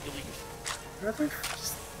before you leave. I'd rather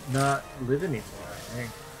just not live anymore, I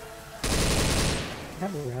think.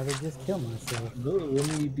 I'd rather just kill myself. No,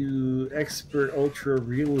 let me do expert ultra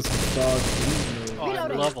realism fog video. Oh, I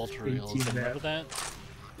Reloading. love ultra 18 realism. Remember minutes. that?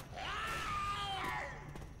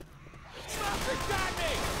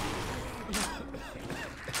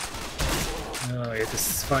 No, you have to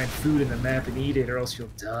find food in the map and eat it, or else you'll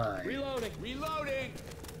die. Reloading. Reloading.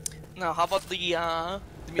 Now, how about the That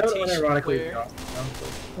would mutation ironically be where... awesome.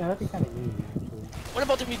 Yeah, that'd be kind of easy, actually. What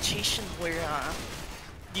about the mutation where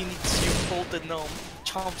you need to hold the gnome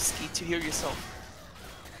Chomsky to heal yourself?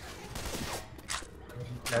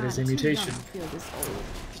 That is a I'm too young mutation. to feel this old.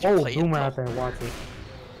 Did you Oh, play Boomer it? out there, watch it.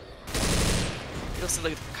 You're also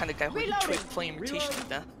like the kind of guy who enjoyed playing mutation like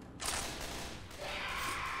that.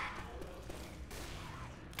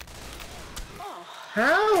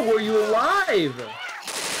 How were you alive?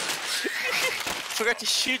 Forgot to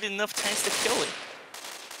shoot enough times to kill it.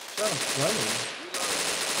 Sounds funny.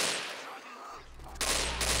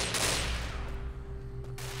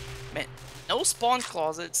 Man, no spawn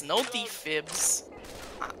closets, no defibs.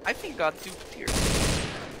 I think got duped here.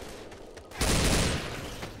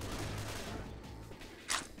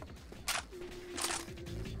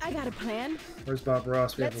 I got a plan. Where's Bob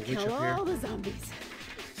Ross? We have Let's a witch kill up all here. the zombies.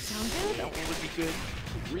 Sound That good? one would be good.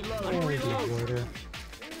 Oh, good order.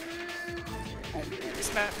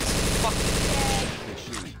 This map is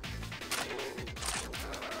fucking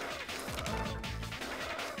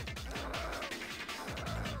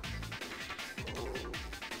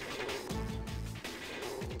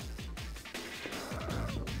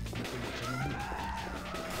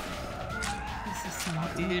This is some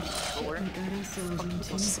did good it before. shit we got ourselves Fucking into.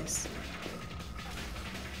 pussies.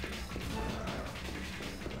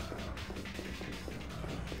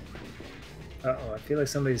 Uh-oh, I feel like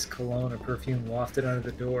somebody's cologne or perfume wafted under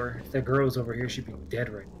the door. If that girl's over here, she'd be dead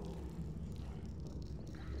right now.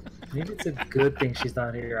 Maybe it's a good thing she's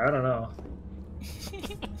not here. I don't know.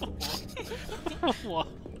 Why?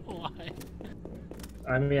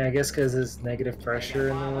 I mean, I guess because there's negative pressure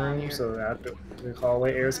in the room, so that the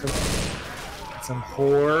hallway air's coming. Some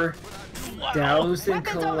whore doused in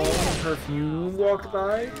Weapons over cologne here. and perfume walked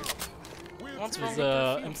by. What's wrong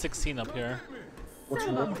There's with M16 up here. What's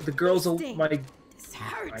wrong? The girl's a, my. This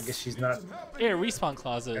hurts. I guess she's not. Here, respawn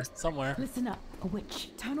closet somewhere. Listen up, a witch.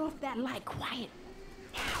 Turn off that light quiet.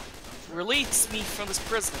 Release me from this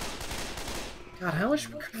prison. God, how much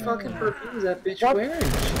fucking perfume is that bitch wearing?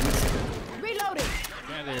 Jeez. Reloading.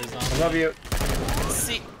 Yeah, there's I love you.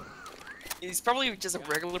 See, it's probably just a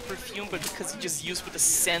regular perfume, but because you just use with the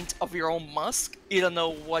scent of your own musk, you don't know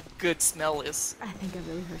what good smell is. I think I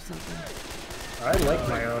really heard something. I like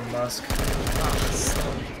my own musk.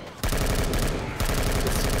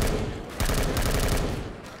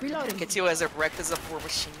 Reloading. Get you as a wreck as a war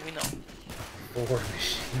machine, we know. War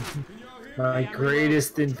Machine. My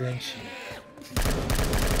greatest invention.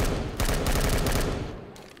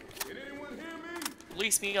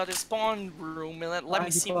 Release me out of the spawn room and let me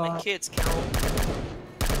Mighty see my Bot. kids, Carol.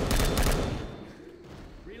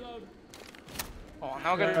 Reload. Oh,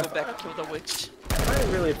 now I gotta go back and kill the witch. I find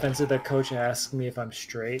it really offensive that Coach asks me if I'm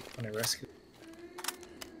straight when I rescue.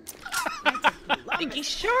 Making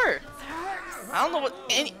sure. I don't know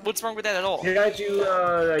what's wrong with that at all. Did I do,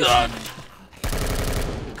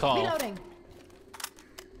 Good call. Reloading.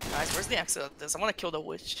 Guys, where's the exit of this? I want to kill the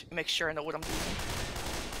witch and make sure I know what I'm doing.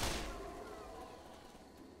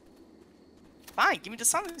 Fine, give me the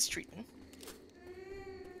silence treatment.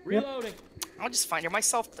 Reloading. I'll just find her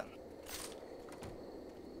myself then.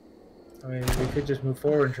 I mean, we could just move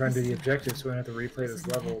forward and try and do the objective so we don't have to replay this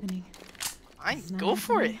level. Fine, go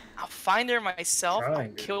for it. I'll find her myself, I'll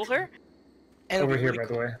Trying to. kill her. And Over it'll be here, really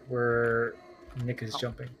by the way, where Nick is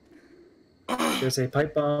jumping. There's a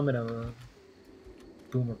pipe bomb and a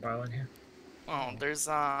boomer pile in here. cool. Oh, there's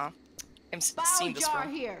Bow MC in this jar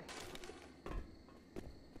room. here.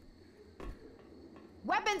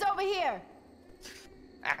 Weapons over here.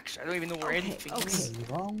 Actually, I don't even know where Okay, anything okay. is.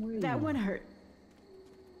 The wrong way. That one hurt.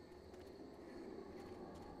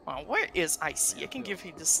 Where is IC? I can give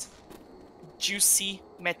you this juicy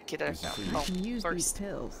medkit I found. You can use Oh, these first.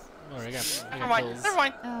 pills. Oh, I got Never mind, pills. never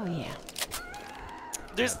mind. Oh yeah.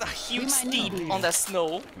 There's a huge might need steep these. on that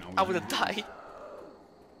snow. I would have died.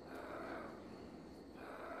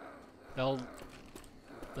 They'll,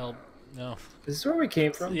 no. Is this where we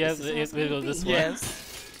came from? Yeah, This is they all go it's this gonna way.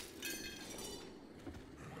 Yes.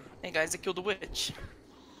 Hey guys, I killed the witch.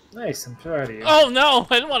 Nice, I'm proud of you. Oh no!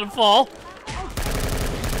 I didn't want to fall.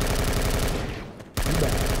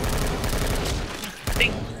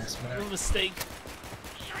 Ding. Yes, man. No mistake.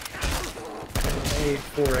 I ate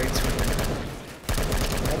 4 eggs for dinner.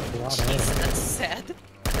 That's a lot of Jeez, that's sad.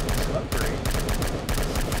 It's not great.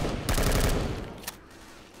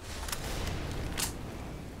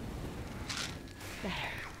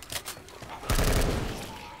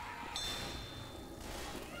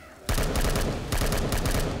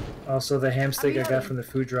 Also, the ham steak I got from the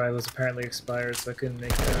food drive was apparently expired, so I couldn't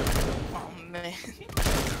make that. Oh man.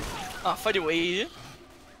 By the way,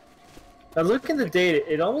 I look in the date,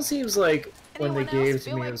 it almost seems like when they Anyone gave else it to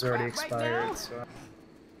feel me, like it was already crap right now? expired.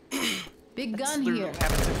 So Big that's gun literally here. what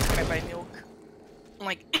happens every time I buy milk.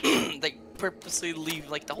 Like, they purposely leave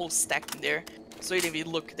like the whole stack in there, so you didn't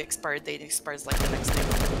even look at the expiry date. It expires like the next day.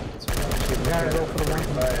 so why don't you You look gotta at go it for the before ones you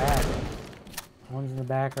in the buy it? back. The ones in the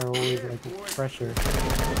back are always like fresher.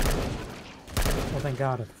 Oh thank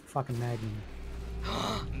God, a fucking Magnum.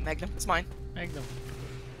 Magnum, it's mine. Magnum.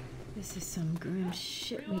 This is some grim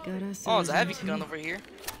shit we got ourselves Oh, there's a heavy into. gun over here.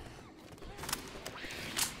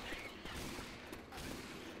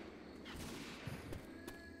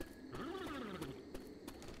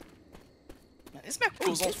 Man, this map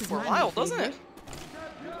goes on this is for a my while, new doesn't it?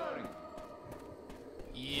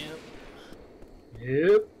 Yep.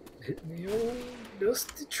 Yep, hitting the old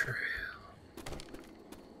dusty trail.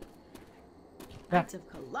 Knights of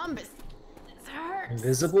Columbus. This hurts.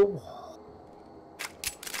 Invisible wall.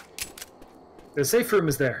 The safe room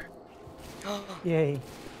is there. Yay.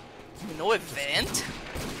 No event?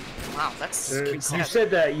 Wow, that's You sad.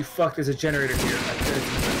 said that you fucked as a generator here.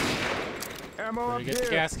 Ammo Better up get the here.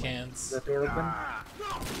 gas Is cans. that door open?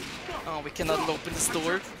 Oh, we cannot open this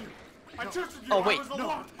door. Oh, wait.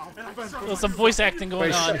 There's some voice acting going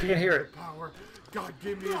Wait, I on. can't hear it. Power. God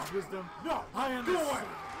give me his wisdom. No, I am the son.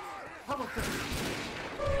 How about that?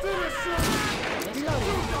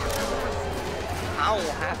 How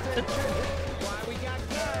happened?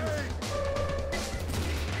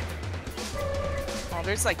 Oh,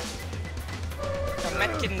 there's like a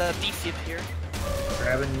mech in the defib here.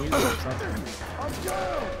 Grabbing you or something.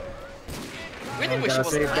 Really I wish it gotta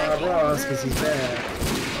was save Bob lagging. Ross because he's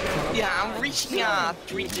bad. Yeah, I'm reaching a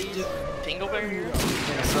 3-digit ping over here.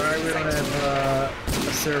 Yeah, sorry we don't have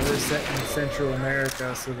a server set in Central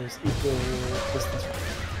America, so there's equal distance.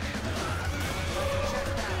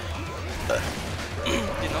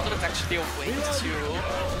 You know there's actually a way to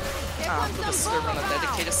put the server on a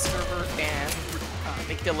dedicated server and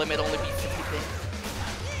make the limit only be 50 ping.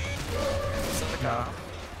 So like, No.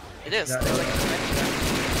 it is. No, There's like no. a connection there.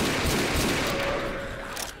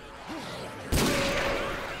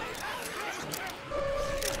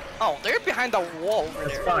 Oh, they're behind the wall over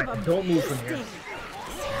That's there. fine. Don't move from here.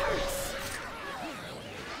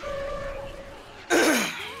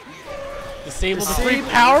 Disable the free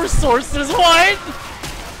power sources. What?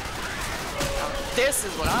 This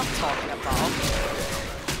is what I'm talking about.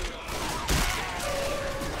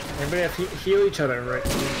 Everybody have to heal each other right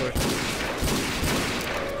real quick.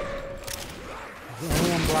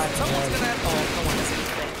 Someone's gonna. Oh, no one has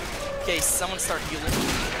anything. Okay, someone start healing.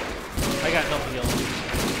 I got no heal.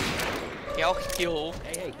 Yeah, I'll heal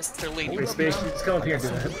Mr. Lady. Wait, Space, just come up here and do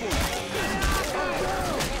that.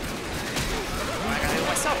 I gotta heal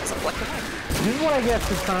myself. It's a black and white. This is what I get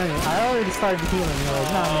for timing. I already started healing. You're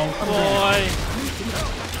like, nah, man, come down. Boy.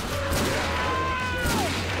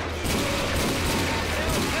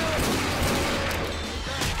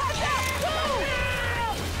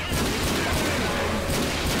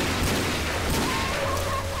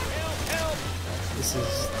 This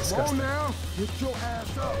is Come on disgusting. now. Get your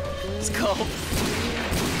ass up. Let's go.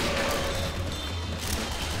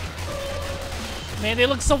 Man, they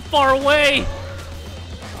look so far away.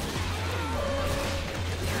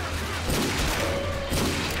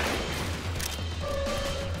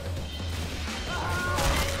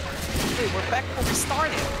 Hey, we're back where we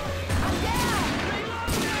started.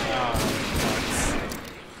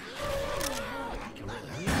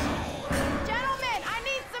 Gentlemen, I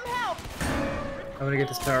need some help. I'm gonna get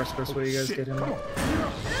this power source where you guys get him. Boy.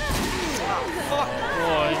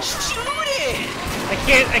 Shoot it! I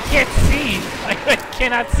can't see. I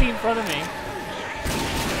cannot see in front of me.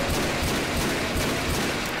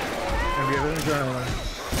 Have you ever adrenaline?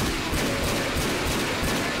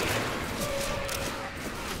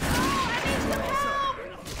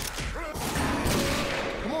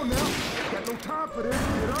 Come on now. Got no time for this.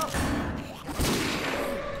 Get up.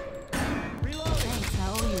 Thanks, I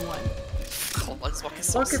owe you one. Oh, let's fucking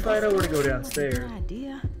Fuck if I know where to go downstairs. Good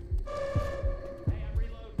idea.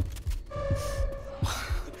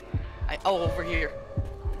 Oh, over here.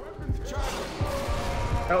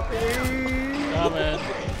 Help me! Coming.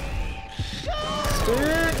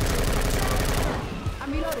 Stick!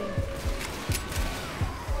 I'm reloading.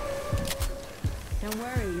 Don't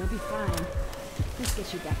worry, you'll be fine. Let's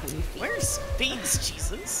get you back on your feet. Where's Beans,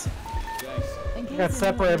 Jesus? In case Got anyone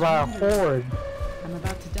separated by a wonders, horde. I'm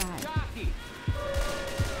about to die.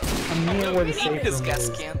 I'm near where the We need safe this room gas is.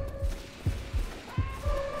 can.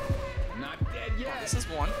 Not dead yet. This is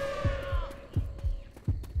one.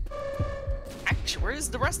 Actually, where is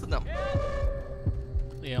the rest of them?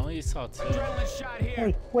 Yeah, I only saw two.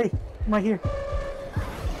 Hey, wait, I'm right here.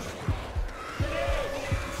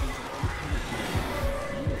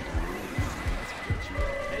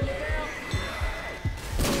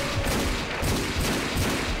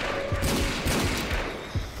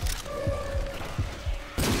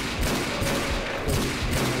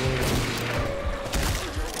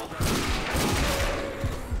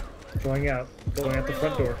 Going out the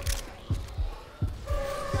front door.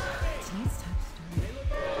 Tonight's top story.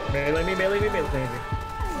 Melee me, melee me, melee me.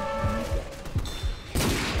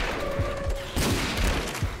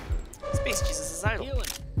 Space Jesus is idle.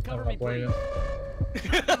 Cover me, please.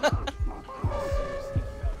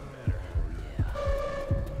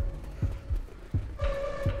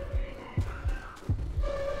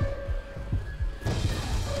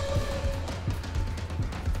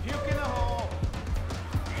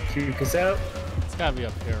 Puke us out. It's gotta be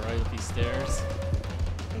up here, right? With these stairs.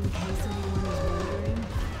 In case anyone is wondering,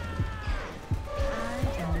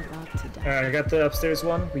 I am about to die. Alright, I got the upstairs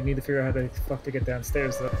one. We need to figure out how the fuck to get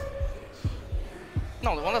downstairs though.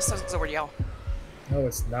 No, the one upstairs is already out. No,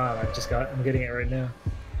 it's not. I'm getting it right now.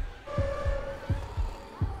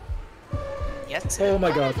 Yes. Oh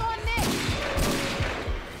my god. Who's on next?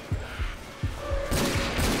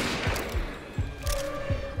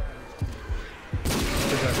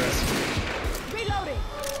 Good job, guys. Reloading.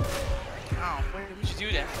 Oh, where would you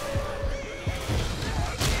do that?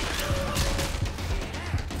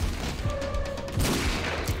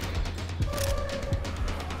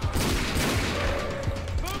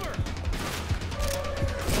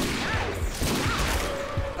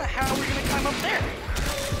 How the hell are we gonna climb up there?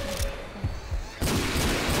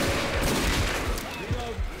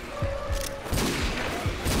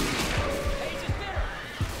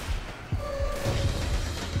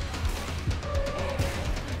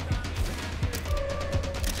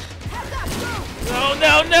 No,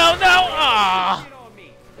 no, no, no! Ah!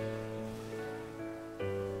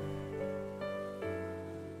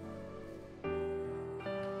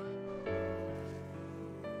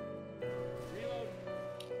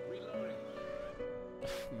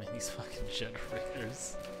 Man, these fucking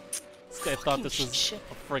generators. This guy thought this was shit.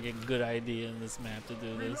 a friggin' good idea in this map to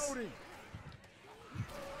do this.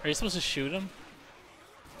 Are you supposed to shoot him?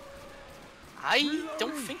 I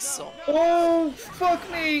don't think so. Oh, fuck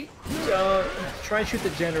me! Try and shoot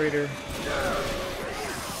the generator.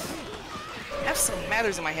 I have some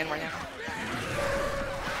matters in my hand right now.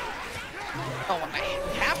 Oh, I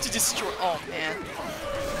have to destroy. Oh man.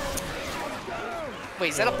 Wait,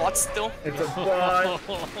 is that a bot still? It's a bot.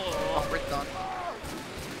 Oh, we're done.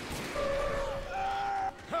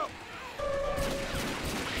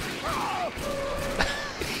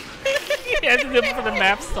 He ended him before the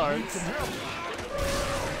map starts.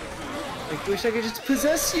 I wish I could just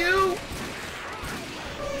possess you.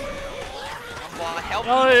 Well, help.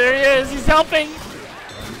 Oh, there he is. He's helping.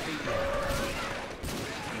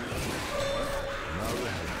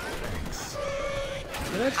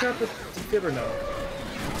 Did I trap the Fib or no?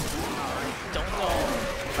 Don't know.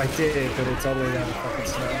 I did, but it's all the way down the fucking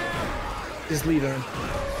snow. Just leave him.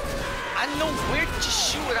 I don't know where to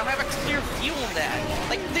shoot it. I don't have a clear view on that.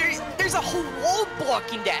 Like, there's a whole wall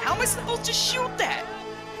blocking that. How am I supposed to shoot that?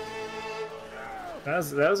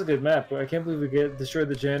 That was a good map, but I can't believe we destroyed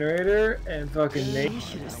the generator and fucking Nate. You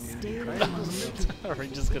should have stayed alone. We're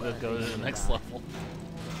just gonna go to the next level.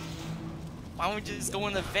 Why don't we just go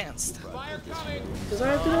in advanced? Because I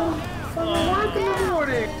have to go fucking work in the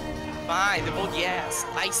morning. Fine, the vote yes.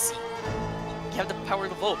 I see. You have the power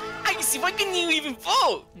to vote. I see, why couldn't you even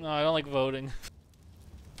vote? No, I don't like voting.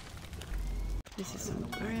 This is some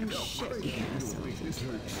grim shit, you asshole.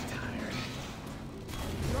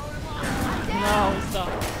 No, stop.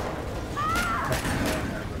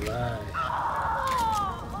 Never lie.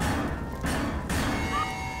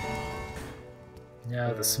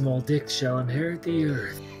 Now the small dick shall inherit the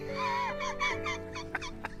earth.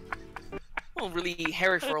 Well, really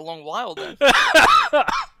hairy for a long while then.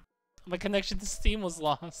 My connection to Steam was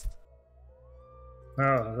lost.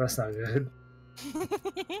 Oh, that's not good.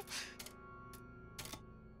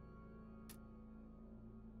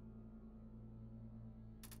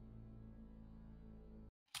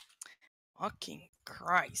 Fucking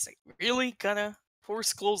Christ. I really gotta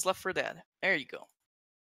force clothes left for dead. There you go.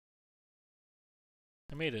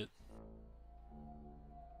 I made it.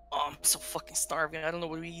 Oh, I'm so fucking starving. I don't know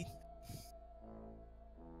what to eat.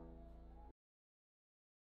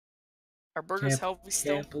 Are burgers healthy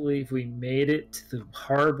still? Can't believe we made it to the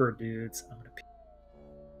harbor, dudes. I'm gonna pee.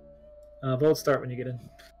 Vote start when you get in.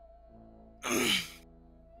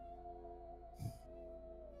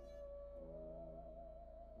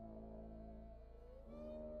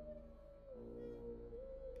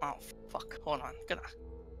 Oh, fuck. Hold on. Gonna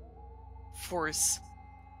force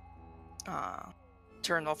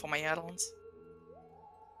turn off all my add-ons.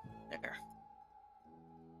 There.